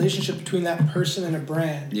what's the relationship between that person and a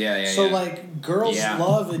brand? So like girls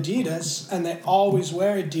love Adidas and they always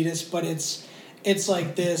wear Adidas, but it's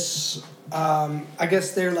like this I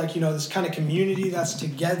guess they're like, this kind of community that's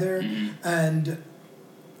together and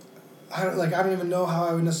I don't even know how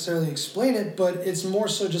I would necessarily explain it, but it's more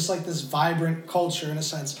so just like this vibrant culture in a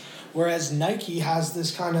sense. Whereas Nike has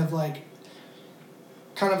this kind of like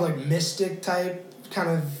mystic type kind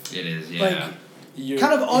of it is, like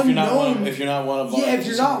kind of unknown. If you're not one of us, if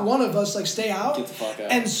you're not one of us, like stay out. Get the fuck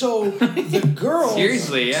out. And so the girls,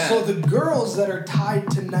 seriously, So the girls that are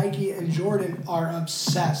tied to Nike and Jordan are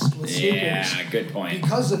obsessed with sneakers. Yeah, good point.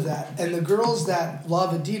 Because of that, and the girls that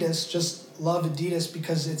love Adidas just love Adidas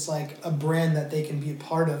because it's like a brand that they can be a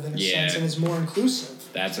part of in a sense, and it's more inclusive.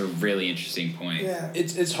 That's a really interesting point. Yeah,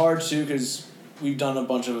 it's hard too because we've done a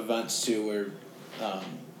bunch of events too where.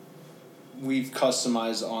 We've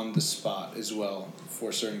customized on the spot as well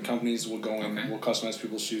for certain companies. We'll go in, we'll customize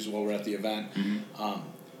people's shoes while we're at the event.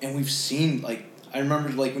 And we've seen, like, I remember,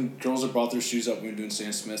 like, when girls have brought their shoes up when we were doing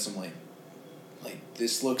Stan Smiths, I'm like,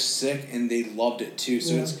 this looks sick, and they loved it too.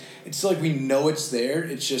 So it's like we know it's there,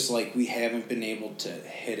 it's just like we haven't been able to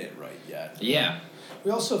hit it right yet. Yeah.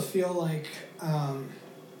 We also feel like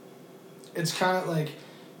it's kind of like,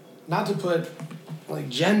 not to put, like,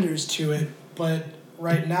 genders to it, but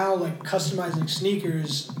right now, like, customizing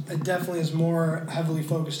sneakers, it definitely is more heavily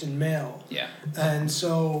focused in male. Yeah. And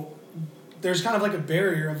so there's kind of like a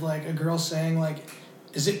barrier of, like, a girl saying, like,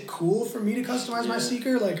 is it cool for me to customize my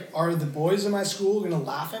sneaker? Like, are the boys in my school going to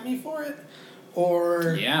laugh at me for it?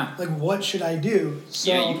 Or, like, what should I do?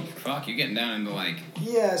 So, you're getting down into, like...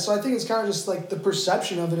 Yeah, so I think it's kind of just, like, the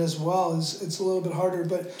perception of it as well it's a little bit harder,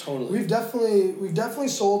 but we've definitely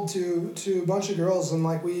sold to a bunch of girls, and,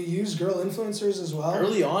 like, we use girl influencers as well.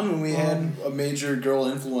 Early on when we had a major girl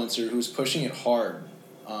influencer who was pushing it hard,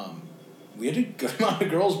 we had a good amount of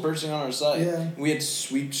girls purchasing on our site. Yeah. We had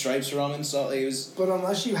sweet stripes from them and stuff. Like, it was... But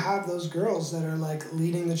unless you have those girls that are, like,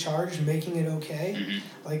 leading the charge, making it okay,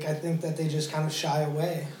 like, I think that they just kind of shy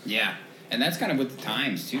away. Yeah, and that's kind of with the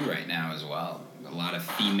times, too, right now as well. A lot of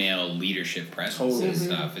female leadership presence and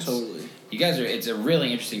stuff. You guys are... It's a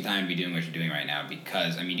really interesting time to be doing what you're doing right now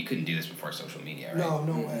because, I mean, you couldn't do this before social media, right?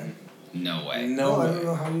 No way. No way. No way. I don't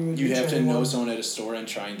know how you would You'd have to anyone. know someone at a store and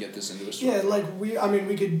try and get this into a store. Yeah, like, we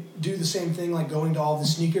could do the same thing, like, going to all the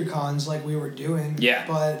sneaker cons like we were doing. Yeah.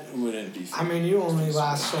 But, It wouldn't be I mean, you only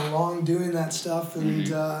last so long doing that stuff, and,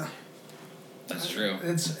 That's true.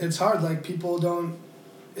 It's hard, like, people don't...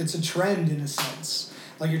 It's a trend, in a sense.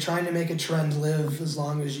 Like, you're trying to make a trend live as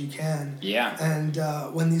long as you can. Yeah.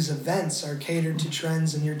 And when these events are catered to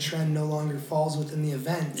trends and your trend no longer falls within the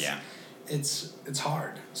event, it's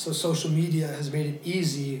hard. So social media has made it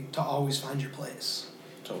easy to always find your place.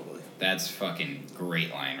 Totally. That's fucking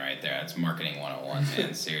great line right there. That's marketing 101,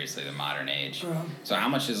 man. Seriously, the modern age. So how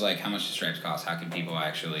much does Stripes cost? How can people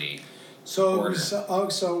actually order?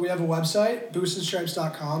 So we have a website,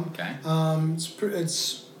 boostedstripes.com. Okay.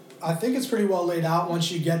 I think it's pretty well laid out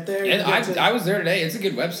once you get there. I was there today. It's a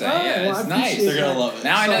good website. It's nice. They're going to love it.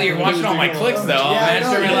 Now I know you're watching all my clicks, though.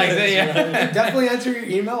 Definitely enter your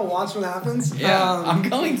email, watch what happens. Yeah, I'm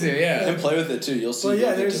going to, And play with it, too. You'll see. Well,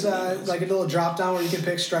 yeah, there's like a little drop-down where you can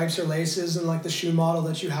pick stripes or laces and, like, the shoe model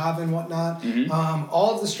that you have and whatnot.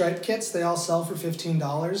 All of the stripe kits, they all sell for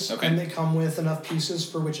 $15. Okay. And they come with enough pieces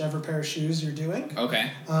for whichever pair of shoes you're doing.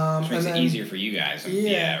 Okay. Which makes it easier for you guys.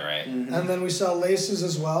 Yeah, right. And then we sell laces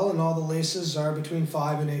as well, and all the laces are between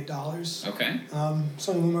 $5 and $8. Okay.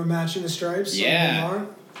 Some of them are matching the stripes. Some of them aren't.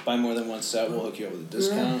 Buy more than one set, we'll hook you up with a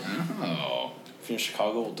discount. Oh. If you're in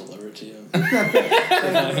Chicago, we'll deliver it to you.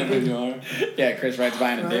 Who you are. Yeah, Chris Wright's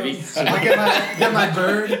buying a Bivy. So I get my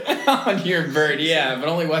bird. On your bird, yeah, but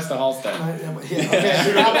only west of Halstead. Okay,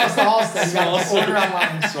 so not west of Halstead. You got order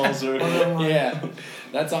online. Small serve. Yeah,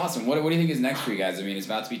 that's awesome. What do you think is next for you guys? I mean, it's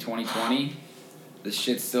about to be 2020. This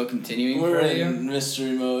shit's still continuing We're for you? in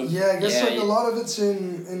mystery mode. Yeah, I guess Yeah, like a lot of it's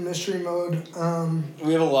in mystery mode.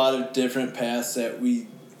 We have a lot of different paths that we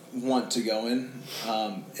want to go in.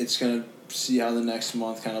 It's gonna see how the next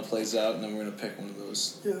month kind of plays out, and then we're gonna pick one of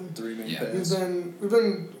those three main paths. We've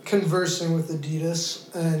been conversing with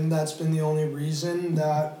Adidas, and that's been the only reason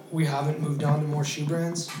that we haven't moved on to more shoe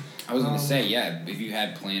brands. I was gonna say, yeah, if you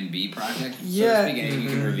had Plan B project, so Yeah. to speak, anything you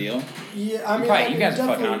can reveal. Yeah, I mean, You guys are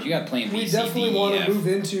fucking out. You got Plan B, we C, D, definitely E, want to F. move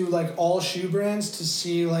into like all shoe brands to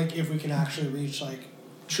see like if we can actually reach like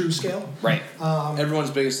true scale. Right.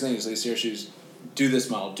 Everyone's biggest thing is they see our shoes. Do this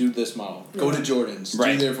model. Do this model. Go to Jordans.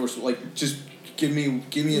 Right. Do their first. Like, just give me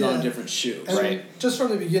it on a different shoe. And Right. just from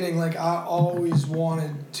the beginning, like I always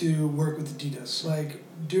wanted to work with Adidas, like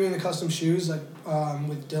doing the custom shoes, like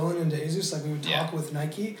with Dylan and Jesus, like we would talk with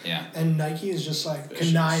Nike. Yeah. And Nike is just like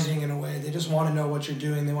conniving in a way. They just want to know what you're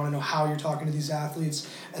doing. They want to know how you're talking to these athletes,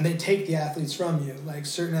 and they take the athletes from you. Like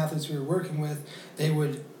certain athletes we were working with, they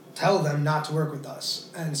would tell them not to work with us,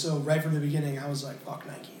 and so right from the beginning, I was like, fuck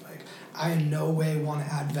Nike. I in no way want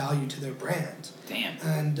to add value to their brand. Damn.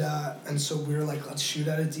 And so we were like, let's shoot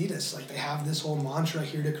at Adidas. Like they have this whole mantra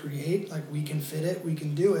here to create. Like we can fit it, we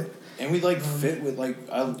can do it. And we fit with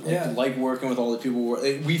I like working with all the people.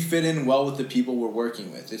 We fit in well with the people we're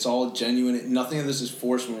working with. It's all genuine. Nothing of this is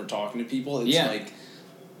forced when we're talking to people. It's like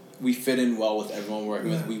we fit in well with everyone we're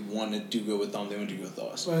working with. We want to do good with them. They want to do good with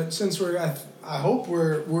us. But since I hope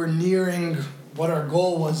we're nearing what our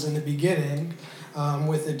goal was in the beginning.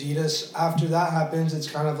 With Adidas. After that happens,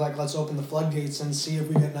 it's kind of like let's open the floodgates and see if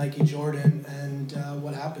we get Nike Jordan and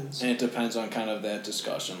what happens. And it depends on kind of that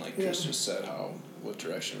discussion, like Chris just said, what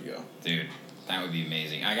direction we go. Dude, that would be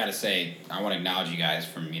amazing. I gotta say, I want to acknowledge you guys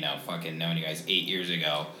from, fucking knowing you guys 8 years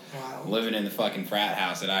ago. Wow. Living in the fucking frat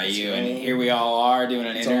house at IU, and here we all are doing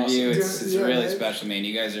an interview. Awesome. It's really special, man.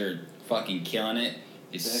 You guys are fucking killing it.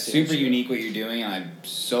 It's super unique what you're doing, and I'm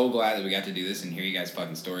so glad that we got to do this and hear you guys'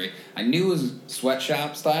 fucking story. I knew it was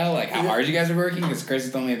sweatshop style, like how hard you guys are working, because Chris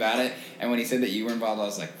has told me about it, and when he said that you were involved, I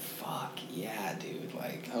was like, fuck, yeah, dude.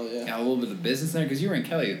 Like, hell yeah. Got a little bit of business there, because you were in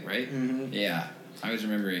Kelly, right? Mm-hmm. Yeah. I always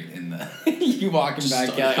remember in the you walking back,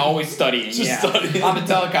 Kelly, always studying. Studying. I'm a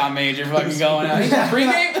telecom major, fucking going out.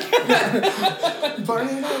 Pregame?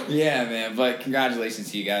 Partying? Yeah, man. But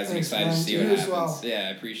congratulations to you guys. I'm excited to see what happens. Well. Yeah,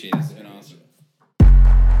 I appreciate it. It's been awesome.